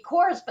 8-week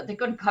course, but they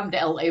couldn't come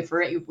to LA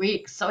for 8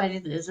 weeks. So I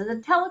did this as a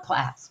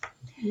teleclass.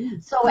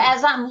 So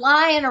as I'm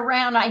lying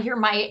around, I hear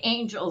my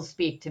angel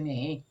speak to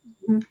me.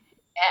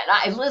 And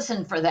I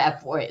listen for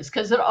that voice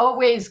because it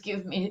always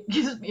gives me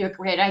a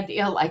great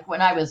idea. Like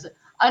when I was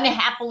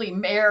unhappily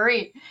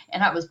married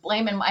and I was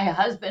blaming my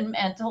husband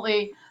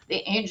mentally,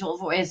 the angel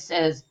voice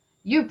says,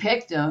 you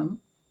picked him.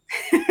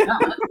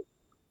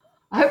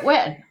 I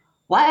went,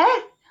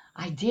 what?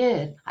 I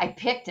did. I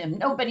picked him.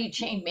 Nobody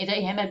chained me to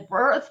him at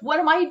birth.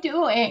 What am I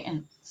doing?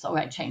 And so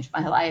I changed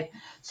my life.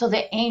 So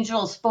the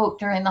angel spoke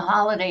during the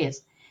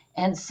holidays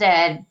and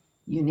said,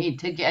 you need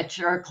to get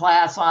your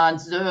class on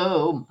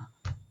Zoom.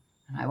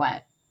 And I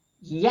went,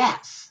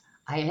 yes.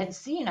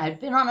 I'd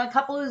been on a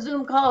couple of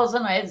Zoom calls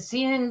and I had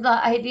seen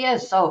the idea.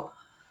 So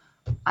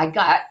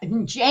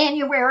in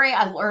January,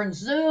 I learned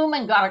Zoom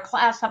and got a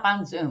class up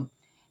on Zoom.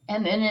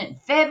 And then in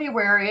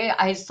February,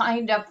 I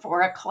signed up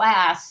for a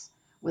class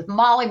with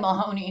Molly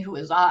Mahoney, who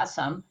is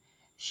awesome.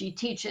 She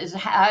teaches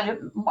how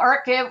to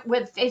market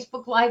with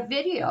Facebook Live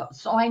video.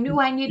 So I knew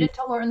I needed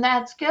to learn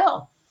that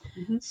skill.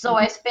 So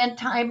I spent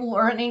time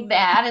learning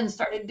that and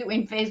started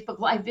doing Facebook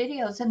Live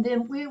videos. And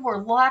then we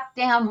were locked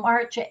down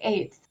March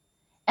 8th.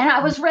 And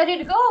I was ready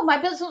to go. My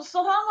business was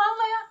still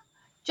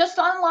just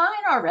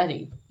online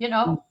already,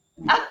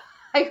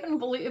 I couldn't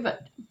believe it.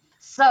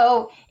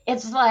 So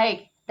it's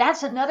like,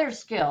 that's another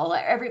skill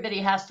that everybody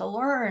has to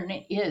learn,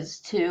 is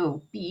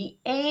to be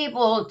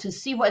able to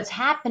see what's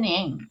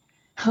happening,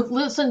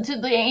 listen to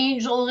the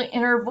angel's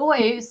inner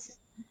voice,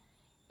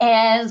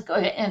 and go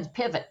and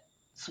pivot,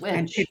 switch.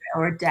 And pivot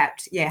or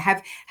adapt. Yeah,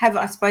 have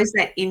I suppose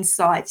that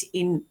insight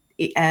in,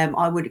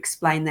 I would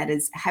explain that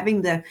as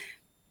having the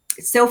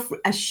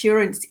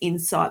self-assurance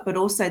insight, but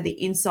also the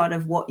insight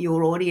of what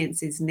your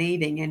audience is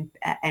needing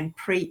and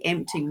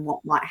preempting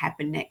what might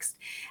happen next.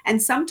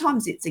 And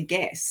sometimes it's a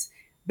guess,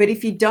 but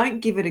if you don't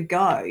give it a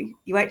go,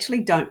 you actually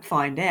don't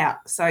find out.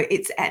 So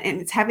it's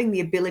having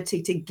the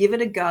ability to give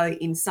it a go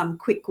in some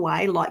quick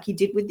way, like you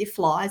did with your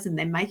flyers, and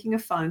then making a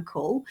phone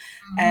call.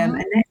 And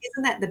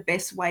isn't that the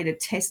best way to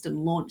test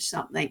and launch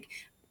something?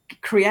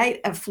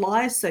 Create a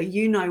flyer so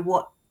you know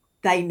what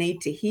they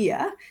need to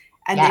hear,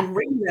 and then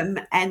ring them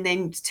and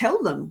then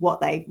tell them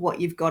what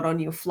you've got on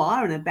your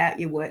flyer and about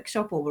your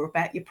workshop or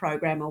about your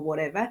program or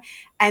whatever,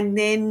 and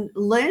then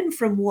learn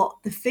from what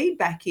the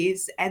feedback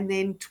is and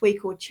then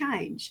tweak or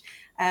change.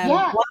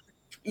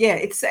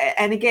 It's,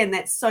 and again,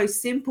 that's so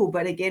simple,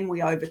 but again, we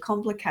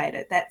overcomplicate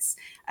it. That's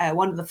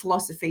one of the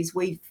philosophies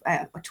we've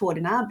taught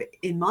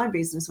in my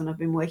business when I've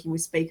been working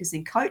with speakers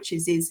and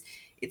coaches is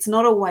it's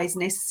not always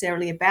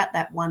necessarily about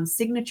that one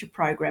signature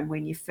program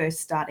when you're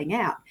first starting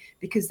out,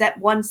 because that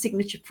one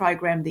signature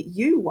program that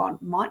you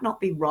want might not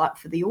be right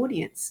for the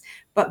audience.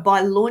 But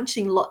by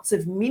launching lots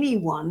of mini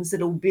ones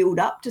that'll build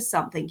up to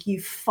something,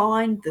 you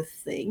find the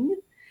thing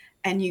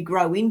and you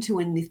grow into,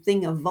 and the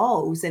thing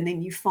evolves, and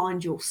then you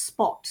find your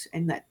spot,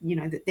 and that,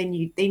 that then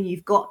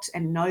you've got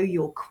and know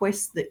your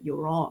quest that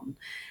you're on.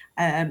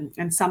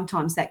 And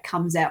sometimes that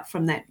comes out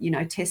from that,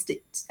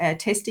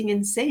 testing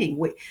and seeing.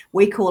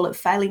 We call it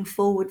failing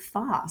forward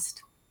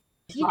fast.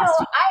 I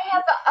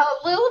have a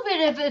little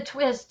bit of a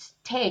twist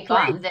take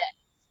on this.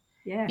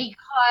 Yeah.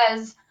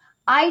 Because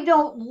I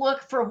don't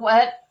look for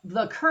what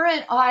the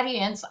current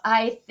audience,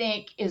 I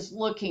think, is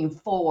looking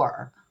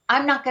for.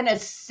 I'm not going to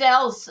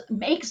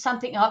make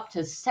something up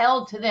to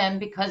sell to them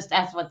because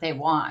that's what they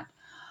want.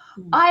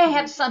 I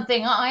have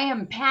something I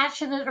am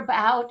passionate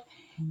about,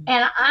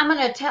 and I'm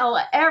going to tell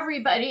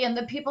everybody, and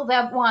the people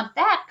that want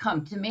that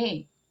come to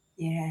me.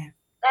 Yeah.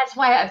 That's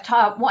why I've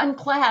taught one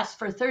class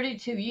for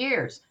 32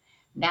 years.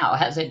 Now,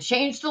 has it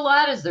changed a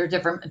lot? Is there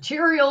different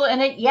material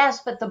in it?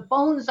 Yes, but the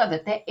bones of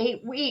it, the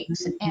 8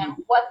 weeks, and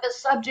what the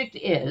subject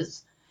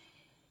is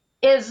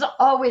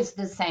always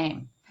the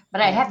same. But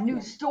I have new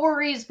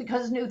stories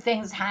because new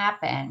things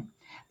happen.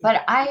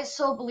 But I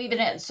so believe in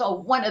it. So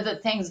one of the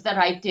things that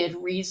I did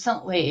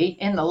recently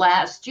in the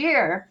last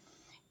year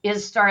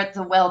is start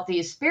the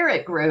Wealthy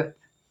Spirit Group,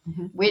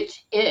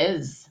 which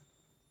is,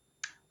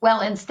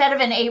 instead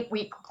of an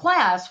 8-week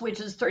class, which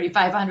is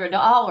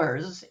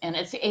 $3,500, and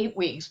it's 8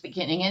 weeks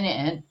beginning and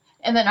end,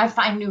 and then I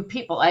find new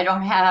people. I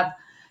don't have,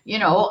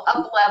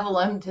 up-level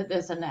them to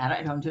this and that.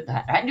 I don't do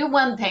that. I do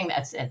one thing,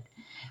 that's it.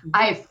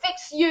 I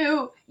fix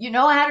you, you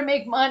know how to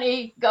make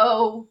money,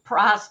 go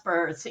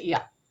prosper, see ya.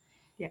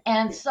 Yeah.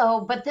 And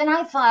so, but then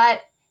I thought,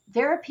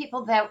 there are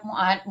people that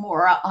want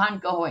more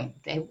ongoing.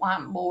 They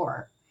want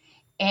more.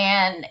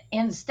 And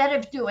instead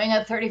of doing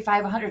a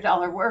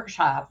 $3,500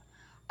 workshop,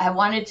 I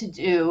wanted to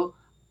do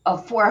a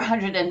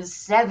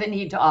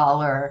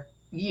 $470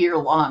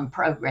 year-long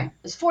program.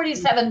 It's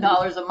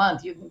 $47 a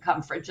month. You can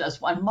come for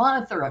just 1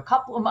 month or a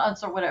couple of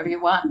months or whatever you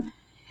want.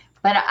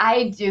 But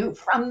I do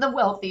From the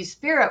Wealthy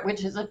Spirit,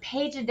 which is a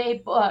page-a-day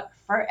book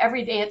for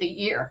every day of the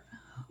year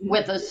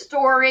with a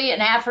story,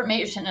 an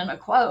affirmation, and a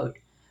quote.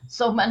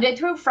 So Monday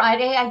through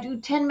Friday, I do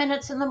 10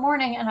 minutes in the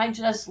morning, and I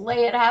just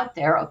lay it out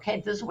there.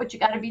 Okay, this is what you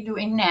got to be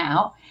doing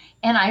now.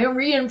 And I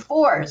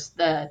reinforce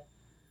the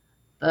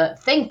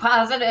think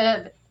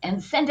positive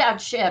and send out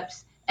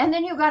ships. And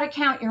then you got to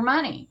count your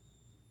money.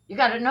 You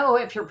got to know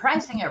if you're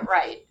pricing it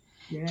right.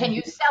 Yeah. Can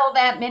you sell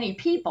that many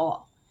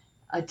people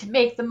to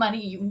make the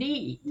money you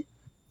need?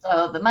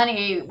 So the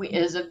money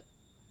is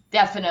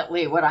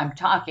definitely what I'm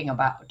talking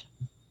about.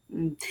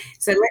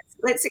 So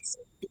let's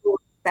explore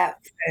that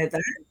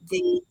further.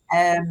 The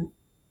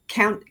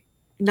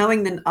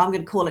I'm going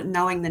to call it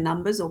knowing the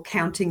numbers or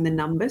counting the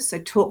numbers. So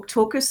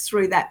talk us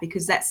through that,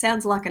 because that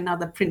sounds like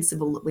another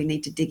principle that we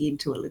need to dig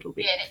into a little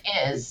bit.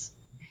 It is.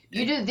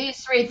 You do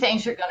these 3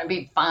 things, you're going to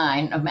be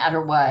fine no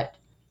matter what.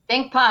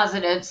 Think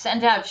positive,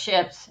 send out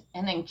ships,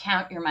 and then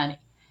count your money.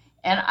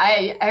 And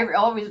I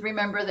always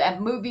remember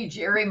that movie,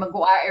 Jerry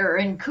Maguire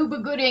and Cuba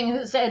Gooding,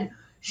 who said,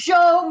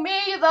 "Show me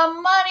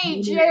the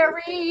money,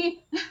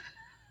 Jerry."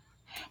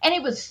 And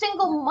he was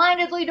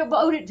single-mindedly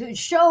devoted to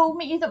show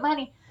me the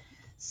money.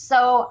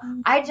 So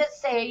I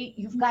just say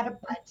you've got a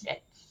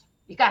budget.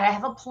 You got to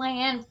have a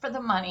plan for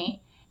the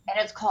money, and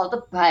it's called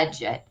a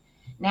budget.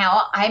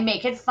 Now I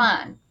make it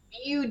fun.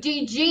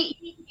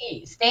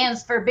 BUDGE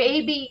stands for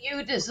baby,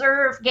 you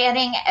deserve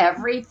getting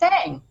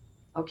everything.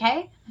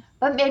 Okay?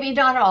 But maybe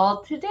not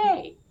all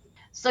today.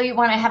 So you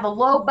want to have a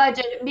low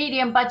budget, a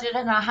medium budget,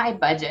 and a high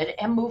budget,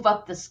 and move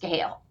up the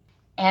scale.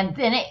 And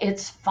then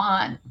it's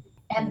fun.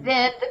 And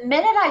then the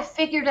minute I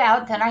figured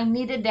out that I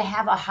needed to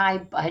have a high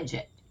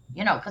budget,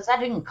 because that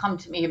didn't come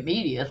to me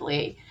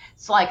immediately.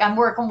 It's like I'm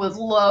working with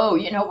low,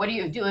 what do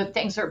you do if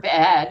things are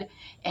bad?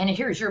 And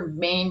here's your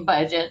main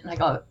budget. And I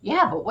go,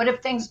 yeah, but what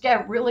if things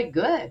get really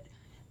good?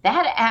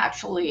 That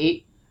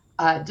actually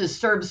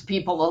disturbs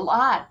people a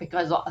lot,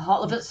 because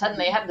all of a sudden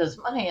they have this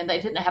money and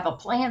they didn't have a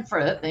plan for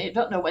it. They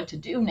don't know what to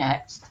do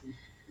next.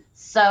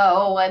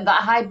 So the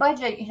high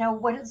budget,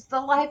 what is the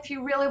life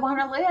you really want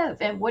to live?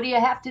 And what do you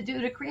have to do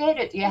to create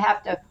it? Do you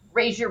have to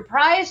raise your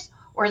price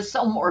or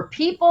sell more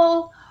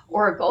people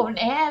or go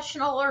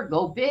national or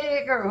go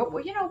big? Or,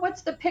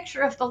 what's the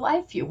picture of the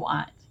life you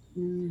want?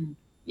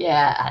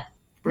 Yeah.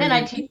 Brilliant.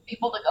 Then I teach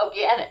people to go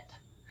get it.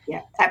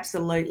 Yeah,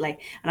 absolutely.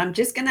 And I'm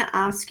just going to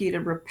ask you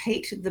to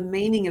repeat the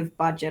meaning of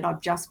budget.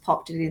 I've just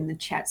popped it in the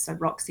chat, so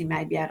Roxy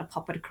may be able to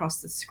pop it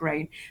across the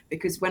screen,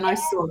 because when I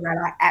saw that,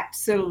 I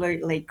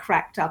absolutely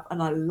cracked up,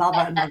 and I love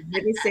it, and I've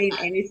never seen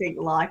anything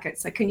like it.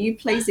 So can you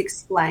please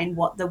explain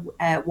what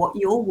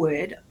your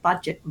word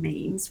budget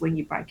means when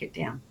you break it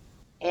down?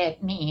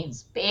 It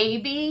means,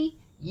 baby,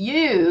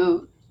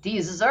 you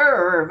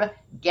deserve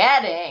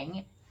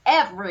getting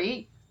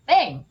everything.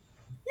 Yeah.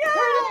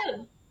 There it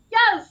is.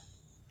 Yes.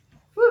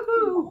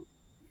 Woohoo!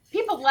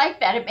 People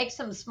like that. It makes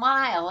them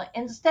smile.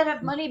 Instead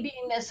of money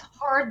being this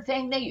hard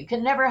thing that you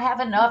can never have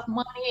enough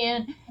money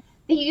in.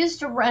 They used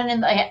to run in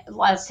the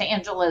Los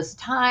Angeles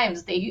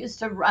Times, they used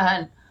to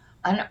run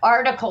an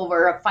article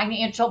where a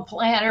financial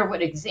planner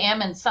would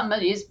examine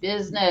somebody's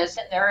business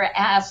and their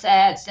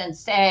assets and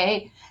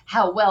say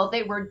how well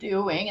they were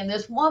doing. And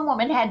this one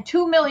woman had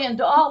 $2 million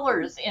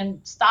in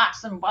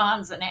stocks and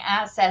bonds and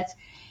assets.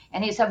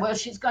 And he said, well,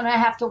 she's going to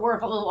have to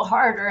work a little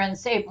harder and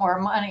save more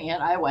money.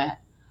 And I went,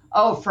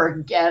 oh,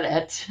 forget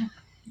it.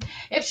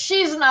 If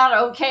she's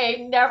not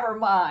okay, never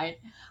mind.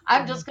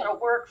 I'm just going to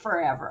work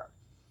forever.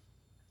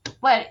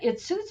 But it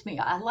suits me.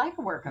 I like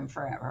working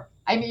forever.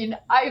 I mean,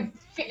 I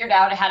figured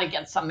out how to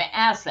get some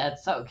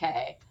assets,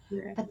 okay.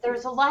 Yeah. But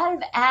there's a lot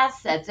of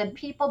assets, and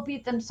people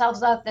beat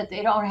themselves up that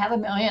they don't have $1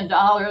 million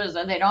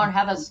or they don't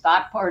have a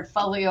stock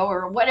portfolio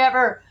or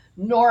whatever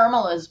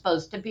normal is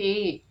supposed to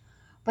be.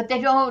 But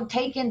they don't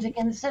take into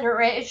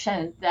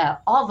consideration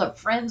that all the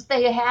friends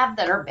they have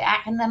that are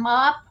backing them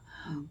up,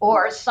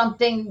 or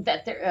something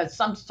that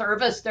some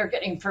service they're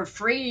getting for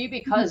free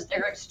because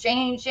they're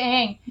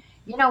exchanging.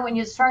 When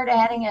you start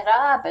adding it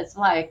up, it's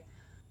like,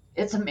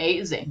 it's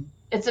amazing.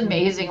 It's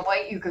amazing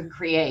what you can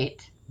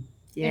create.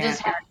 Yeah. You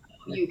just have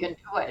you can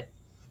do it.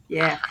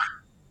 Yeah.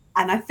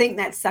 And I think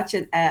that's such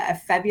a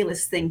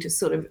fabulous thing to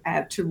sort of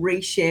to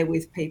reshare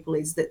with people,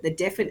 is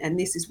that and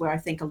this is where I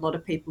think a lot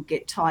of people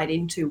get tied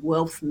into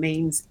wealth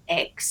means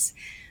X.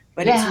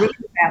 But it's really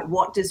about,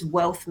 what does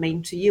wealth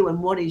mean to you, and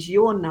what is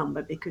your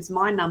number? Because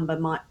my number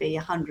might be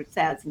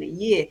 100,000 a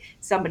year.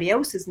 Somebody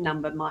else's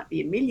number might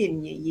be 1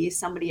 million a year.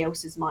 Somebody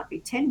else's might be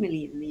 10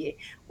 million a year.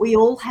 We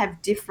all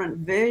have different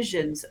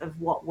versions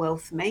of what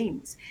wealth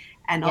means.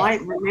 And I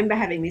remember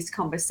having this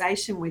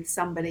conversation with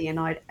somebody, and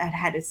I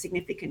had a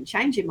significant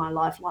change in my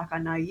life, like I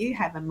know you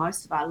have and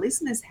most of our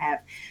listeners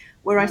have,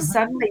 where I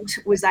suddenly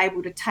was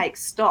able to take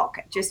stock,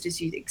 just as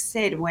you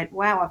said, and went,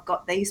 wow, I've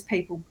got these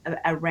people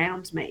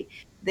around me,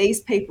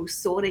 these people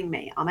sorting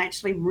me. I'm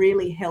actually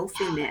really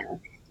healthy now.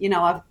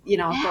 I've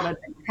got a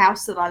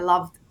house that I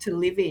love to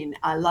live in.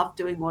 I love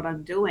doing what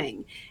I'm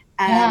doing.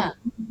 And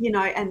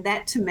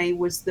that to me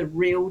was the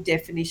real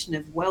definition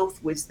of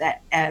wealth, was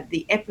that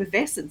the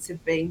effervescence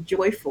of being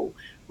joyful,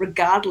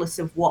 regardless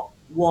of what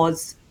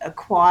was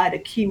acquired,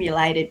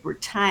 accumulated,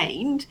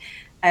 retained.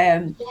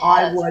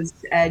 I was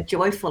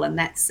joyful, and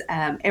that's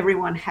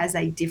everyone has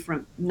a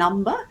different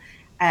number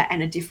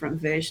and a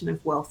different version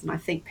of wealth. And I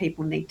think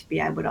people need to be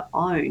able to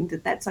own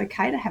that that's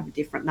okay to have a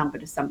different number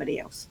to somebody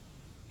else.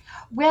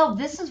 Well,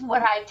 this is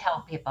what I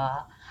tell people.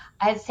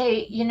 I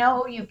say,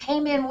 you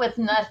came in with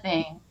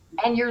nothing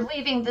and you're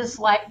leaving this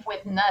life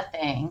with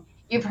nothing.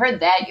 You've heard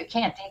that. You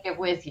can't take it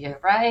with you,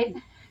 right?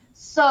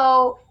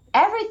 So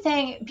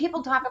everything,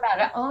 people talk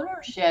about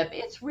ownership,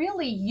 it's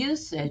really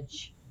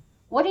usage.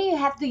 What do you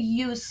have the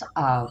use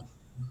of?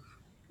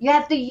 You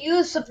have the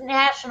use of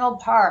national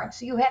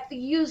parks. You have the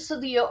use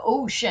of the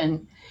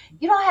ocean.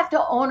 You don't have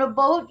to own a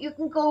boat. You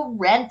can go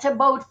rent a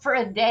boat for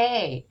a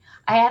day.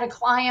 I had a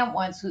client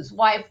once whose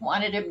wife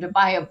wanted him to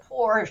buy a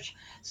Porsche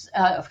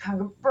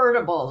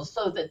convertible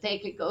so that they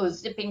could go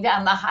zipping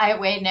down the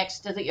highway next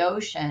to the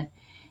ocean.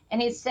 And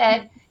he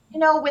said,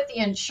 with the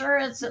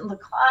insurance and the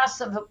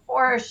cost of a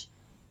Porsche,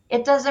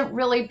 it doesn't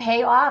really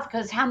pay off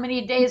because how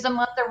many days a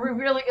month are we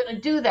really going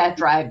to do that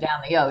drive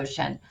down the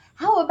ocean?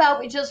 How about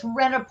we just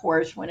rent a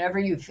Porsche whenever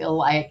you feel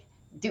like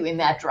doing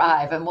that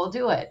drive and we'll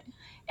do it?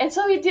 And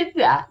so he did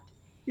that.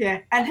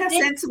 Yeah. And how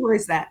sensible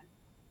is that?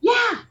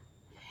 Yeah.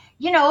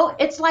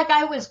 It's like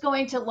I was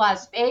going to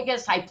Las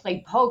Vegas. I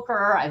played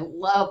poker. I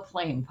love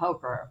playing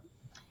poker.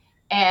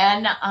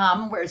 And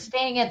we're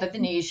staying at the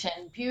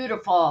Venetian,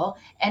 beautiful.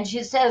 And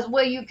she says,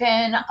 well, you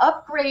can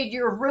upgrade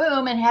your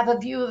room and have a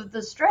view of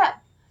the Strip.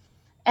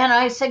 And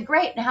I said,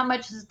 great. And how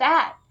much is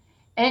that?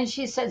 And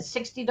she said,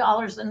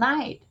 $60 a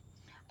night.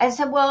 I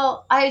said,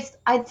 well, I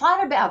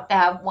thought about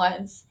that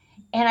once,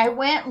 and I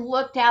went and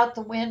looked out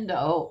the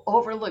window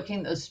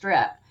overlooking the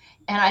Strip.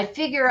 And I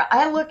figure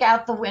I look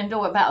out the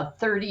window about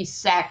 30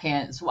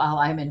 seconds while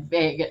I'm in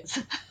Vegas.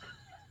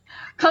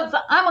 Because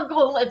I'm going to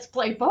go, let's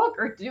play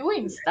poker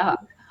doing stuff.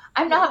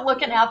 I'm not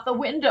looking out the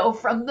window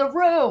from the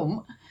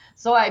room.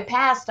 So I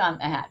passed on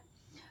that.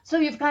 So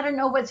you've got to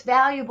know what's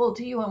valuable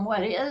to you and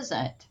what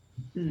isn't.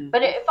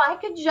 But if I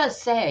could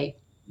just say,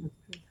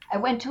 I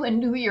went to a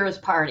New Year's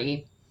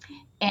party.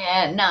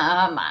 And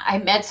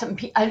I met some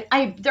people.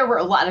 There were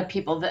a lot of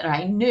people that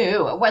I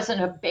knew. It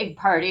wasn't a big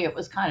party. It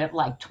was kind of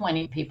like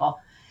 20 people.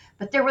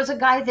 But there was a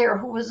guy there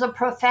who was a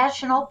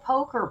professional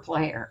poker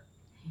player.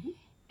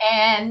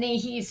 And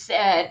he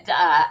said,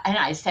 and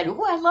I said,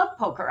 oh, I love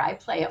poker. I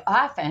play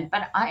often,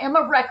 but I am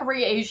a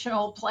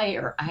recreational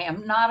player. I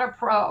am not a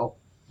pro.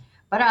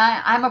 But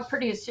I'm a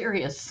pretty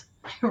serious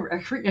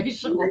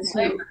recreational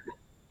player.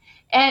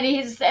 And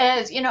he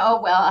says,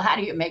 well, how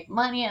do you make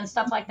money and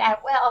stuff like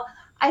that? Well,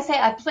 I say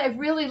I play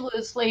really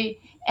loosely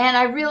and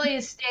I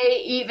really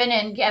stay even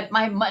and get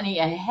my money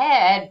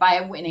ahead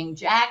by winning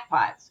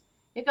jackpots.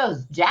 He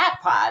goes,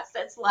 jackpots?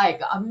 That's like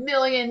 1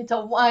 million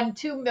to 1,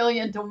 2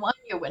 million to 1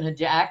 you win a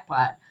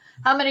jackpot.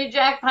 How many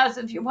jackpots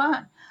have you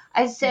won?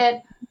 I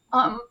said,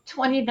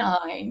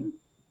 29.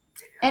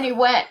 And he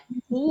went,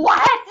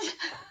 what?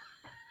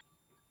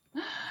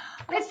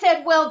 I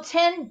said, well,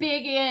 10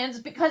 big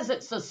ends because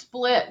it's a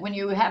split when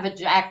you have a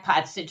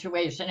jackpot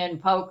situation in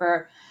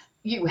poker.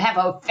 You have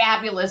a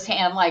fabulous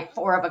hand like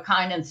 4 of a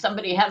kind and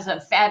somebody has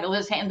a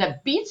fabulous hand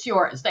that beats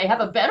yours. They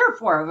have a better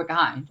 4 of a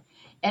kind.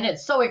 And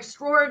it's so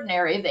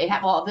extraordinary. They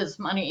have all this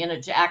money in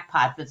a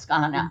jackpot that's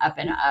gone up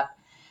and up.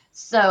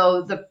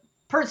 So the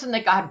person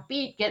that got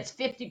beat gets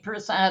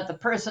 50%. The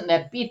person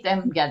that beat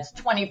them gets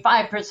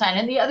 25%.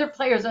 And the other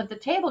players at the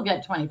table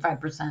get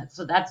 25%.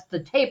 So that's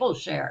the table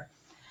share.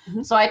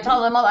 So I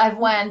told him, well, I've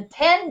won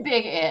 10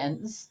 big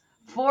ends,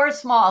 4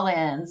 small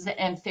ends,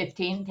 and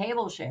 15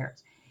 table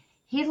shares.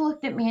 He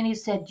looked at me and he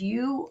said, do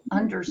you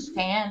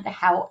understand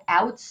how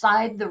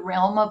outside the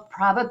realm of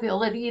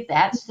probability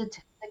that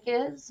statistic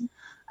is?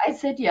 I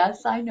said,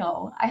 yes, I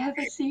know. I have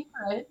a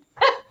secret.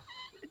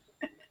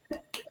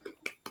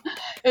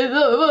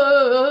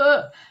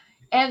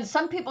 And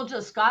some people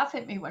just scoff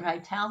at me when I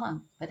tell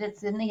them, but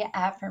it's in the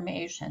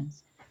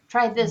affirmations.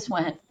 Try this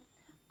one.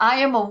 I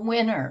am a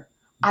winner.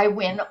 I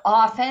win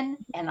often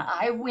and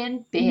I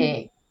win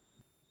big.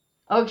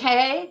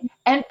 Okay?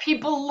 And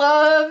people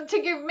love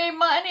to give me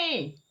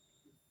money.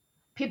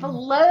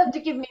 People love to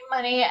give me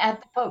money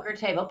at the poker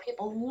table.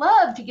 People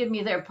love to give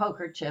me their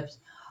poker chips.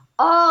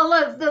 All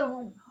of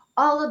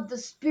the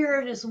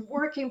spirit is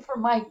working for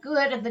my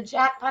good and the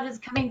jackpot is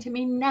coming to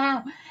me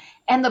now.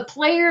 And the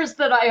players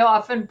that I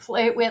often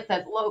play with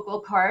at local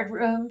card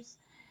rooms,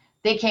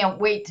 they can't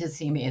wait to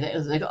see me.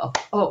 They go,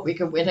 oh, we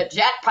could win a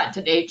jackpot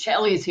today.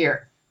 Chelly's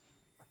here.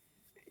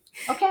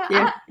 Okay,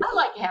 yeah. I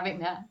like having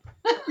that.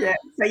 Yeah,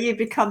 so you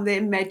become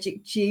their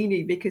magic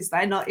genie because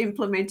they're not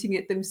implementing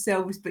it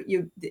themselves, but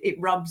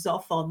it rubs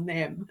off on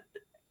them.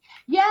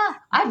 Yeah,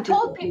 I've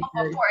told people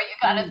before, you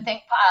got to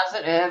think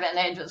positive, and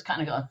they just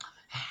kind of go,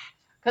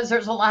 because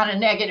there's a lot of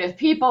negative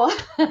people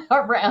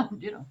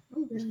around,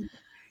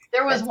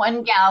 There was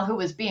one gal who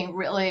was being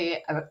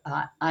really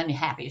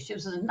unhappy. She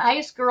was a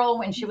nice girl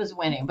when she was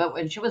winning, but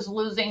when she was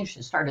losing,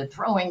 she started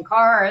throwing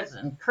cards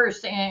and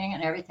cursing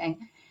and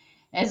everything.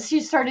 And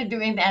she started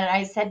doing that, and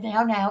I said,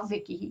 now,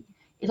 Vicky,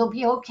 it'll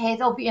be okay.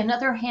 There'll be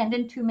another hand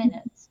in 2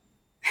 minutes.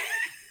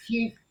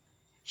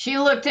 She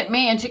looked at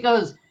me and she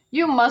goes,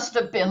 you must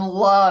have been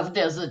loved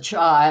as a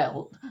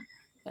child.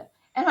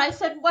 And I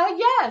said, well,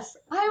 yes,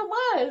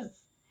 I was.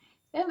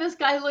 And this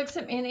guy looks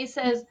at me and he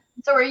says,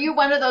 so are you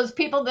one of those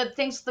people that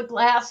thinks the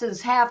glass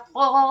is half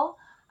full?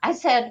 I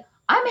said,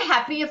 I'm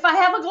happy if I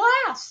have a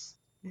glass.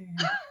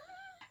 Yeah.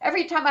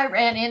 Every time I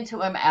ran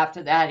into him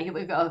after that, he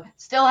would go,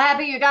 still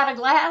happy you got a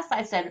glass?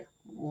 I said,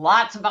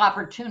 lots of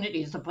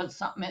opportunities to put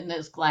something in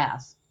this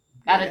glass.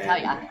 Got to tell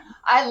you,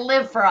 I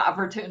live for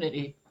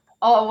opportunity.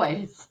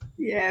 always.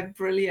 Yeah,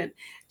 brilliant.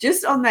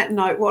 Just on that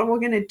note, what we're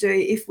going to do,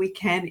 if we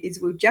can, is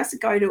we'll just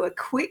go to a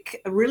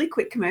really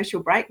quick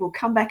commercial break. We'll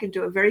come back and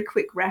do a very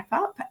quick wrap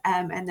up,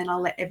 and then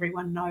I'll let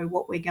everyone know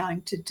what we're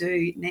going to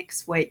do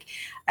next week.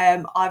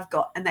 And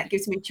that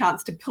gives me a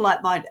chance to pull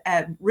out my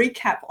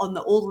recap on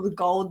all of the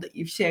gold that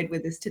you've shared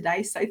with us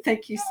today. So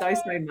thank you so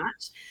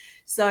much.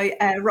 So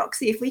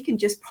Roxy, if we can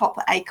just pop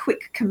a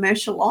quick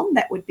commercial on,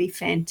 that would be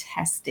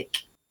fantastic.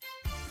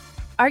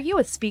 Are you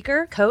a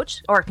speaker,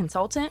 coach, or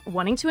consultant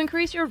wanting to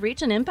increase your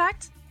reach and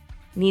impact?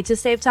 Need to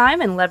save time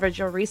and leverage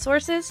your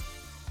resources?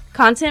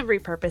 Content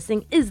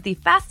repurposing is the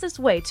fastest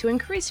way to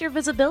increase your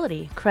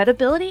visibility,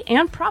 credibility,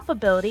 and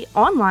profitability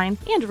online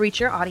and reach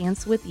your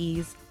audience with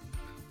ease.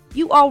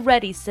 You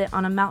already sit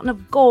on a mountain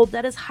of gold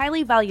that is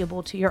highly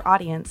valuable to your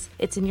audience.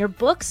 It's in your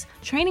books,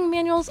 training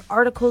manuals,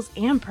 articles,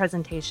 and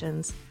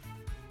presentations.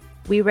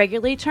 We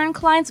regularly turn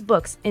clients'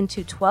 books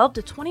into 12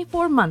 to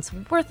 24 months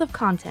worth of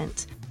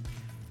content.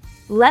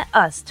 Let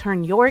us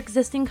turn your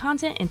existing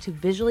content into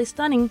visually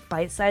stunning,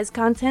 bite-sized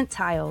content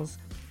tiles.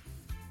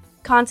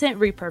 Content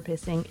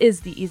repurposing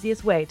is the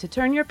easiest way to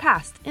turn your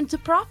past into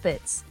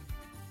profits.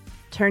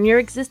 Turn your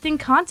existing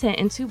content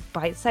into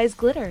bite-sized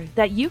glitter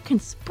that you can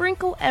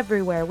sprinkle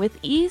everywhere with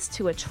ease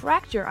to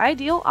attract your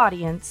ideal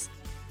audience.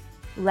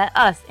 Let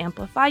us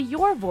amplify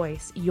your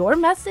voice, your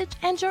message,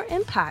 and your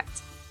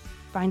impact.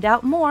 Find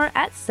out more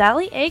at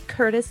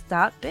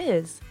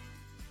sallyacurtis.biz.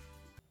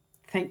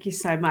 Thank you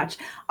so much.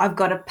 I've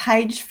got a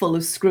page full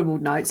of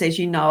scribbled notes. As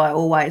you know, I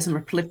always am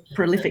a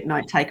prolific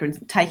note taker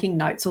and taking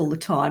notes all the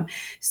time.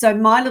 So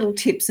my little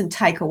tips and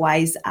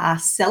takeaways are: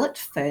 sell it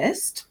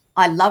first.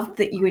 I love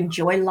that you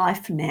enjoy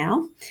life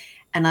now.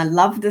 And I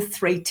love the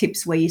 3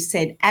 tips where you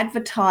said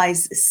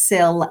advertise,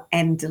 sell,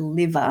 and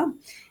deliver.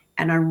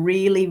 And I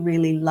really,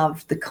 really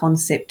love the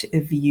concept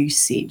of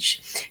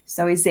usage.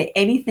 So is there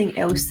anything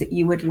else that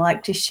you would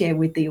like to share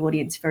with the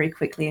audience very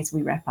quickly as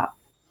we wrap up?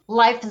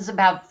 Life is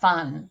about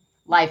fun.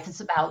 Life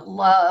is about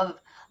love.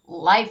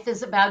 Life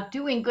is about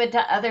doing good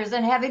to others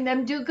and having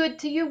them do good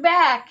to you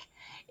back.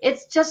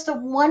 It's just a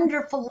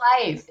wonderful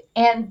life.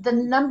 And the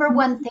number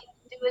one thing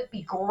to do is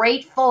be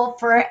grateful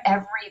for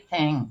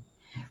everything.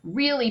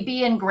 Really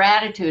be in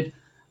gratitude.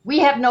 We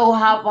have no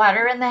hot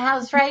water in the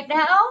house right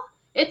now.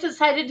 It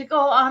decided to go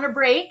on a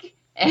break,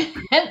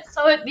 and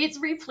so it needs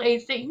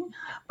replacing.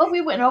 But we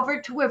went over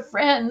to a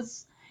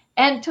friend's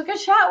and took a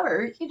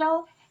shower,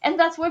 and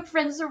that's what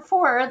friends are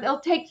for. They'll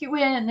take you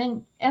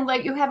in and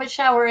let you have a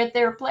shower at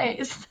their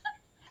place.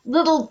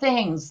 Little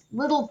things,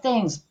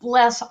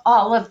 bless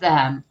all of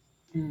them.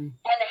 And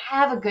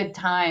have a good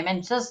time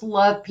and just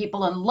love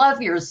people and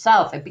love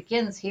yourself. It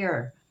begins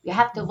here. You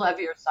have to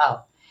love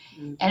yourself.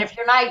 And if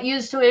you're not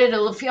used to it,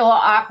 it'll feel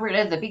awkward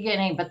at the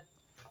beginning, but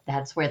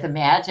that's where the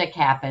magic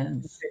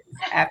happens.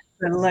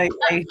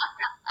 Absolutely.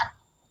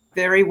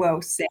 Very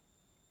well said.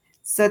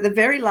 So the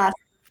very last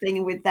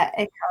thing with that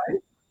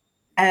echo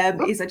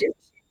is I just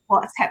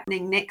what's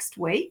happening next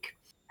week.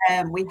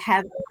 We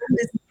have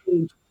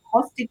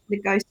hostage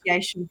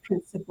negotiation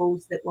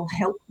principles that will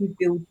help you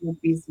build your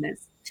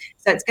business.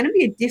 So it's going to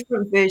be a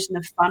different version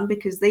of fun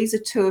because these are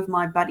 2 of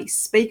my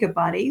speaker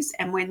buddies.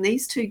 And when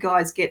these 2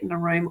 guys get in a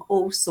room,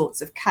 all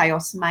sorts of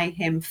chaos,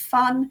 mayhem,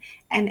 fun,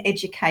 and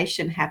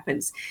education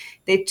happens.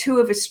 They're 2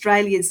 of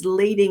Australia's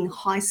leading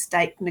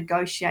high-stake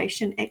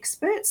negotiation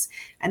experts,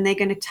 and they're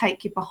going to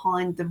take you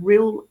behind a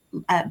real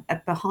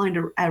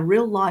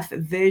life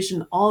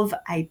version of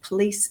a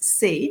police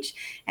siege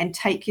and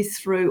take you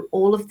through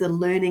all of the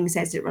learnings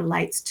as it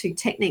relates to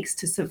techniques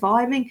to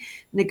surviving,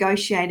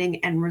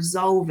 negotiating, and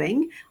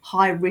resolving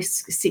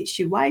high-risk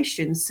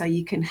situations so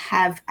you can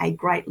have a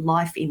great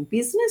life in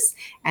business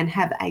and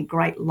have a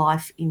great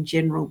life in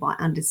general by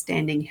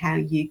understanding how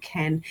you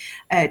can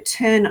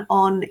turn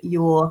on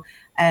your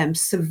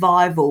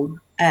survival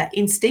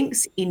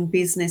instincts in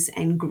business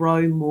and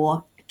grow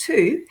more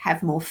to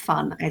have more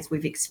fun as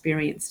we've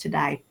experienced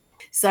today.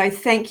 So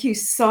thank you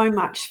so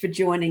much for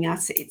joining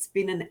us. It's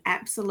been an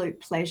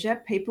absolute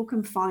pleasure. People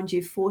can find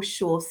you for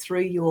sure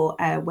through your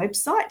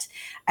website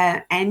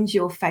and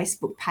your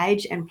Facebook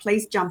page. And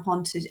please jump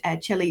onto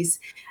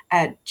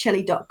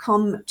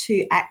Chelly.com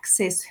to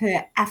access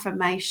her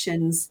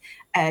affirmations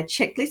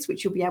checklist,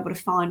 which you'll be able to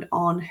find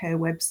on her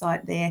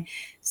website there.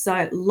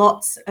 So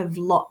lots and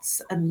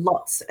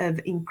lots of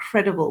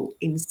incredible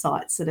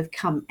insights that have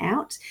come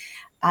out.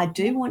 I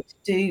do want to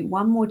do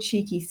one more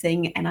cheeky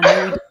thing, and I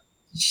know we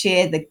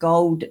share the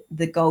gold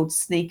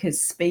sneakers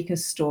speaker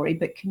story,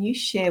 but can you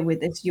share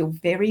with us your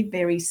very,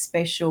 very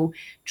special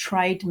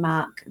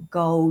trademark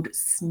gold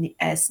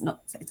sneakers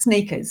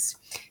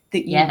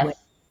that you wear?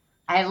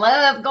 I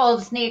love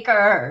gold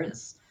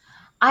sneakers.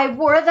 I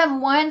wore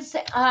them once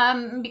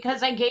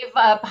because I gave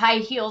up high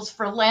heels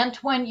for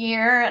Lent one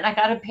year, and I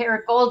got a pair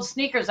of gold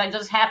sneakers I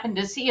just happened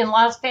to see in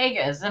Las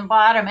Vegas and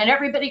bought them, and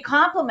everybody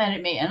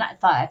complimented me, and I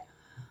thought,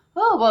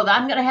 oh, well,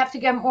 I'm going to have to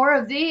get more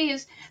of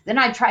these. Then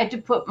I tried to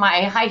put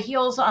my high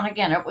heels on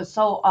again. It was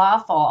so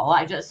awful.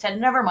 I just said,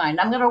 never mind.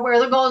 I'm going to wear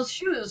the gold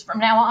shoes from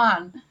now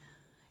on.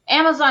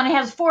 Amazon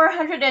has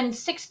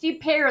 460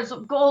 pairs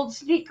of gold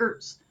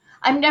sneakers.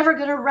 I'm never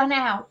going to run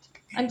out.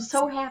 I'm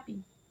so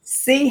happy.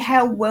 See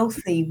how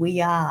wealthy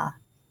we are.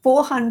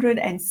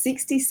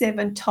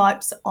 467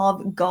 types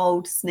of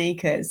gold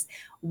sneakers.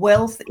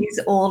 Wealth is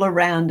all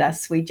around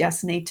us. We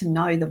just need to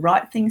know the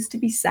right things to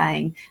be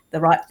saying, the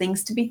right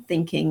things to be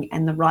thinking,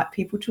 and the right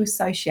people to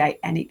associate,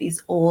 and it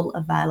is all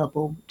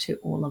available to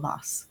all of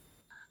us.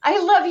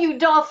 I love you,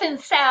 Dolphin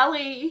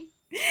Sally.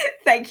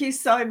 Thank you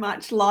so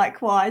much.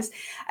 Likewise.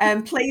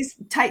 Please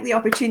take the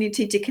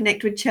opportunity to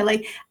connect with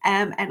Chelly,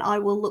 and I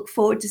will look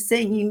forward to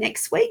seeing you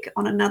next week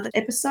on another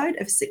episode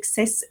of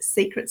Success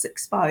Secrets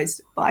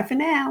Exposed. Bye for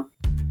now.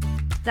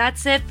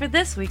 That's it for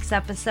this week's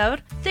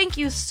episode. Thank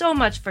you so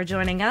much for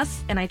joining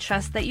us, and I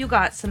trust that you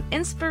got some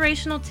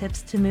inspirational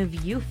tips to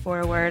move you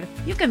forward.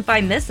 You can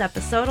find this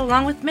episode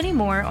along with many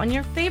more on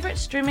your favorite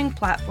streaming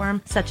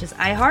platform such as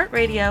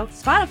iHeartRadio,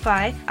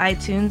 Spotify,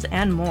 iTunes,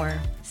 and more.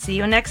 See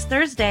you next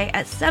Thursday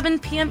at 7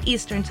 p.m.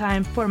 Eastern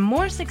Time for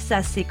more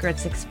Success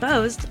Secrets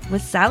Exposed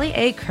with Sally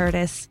A.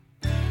 Curtis.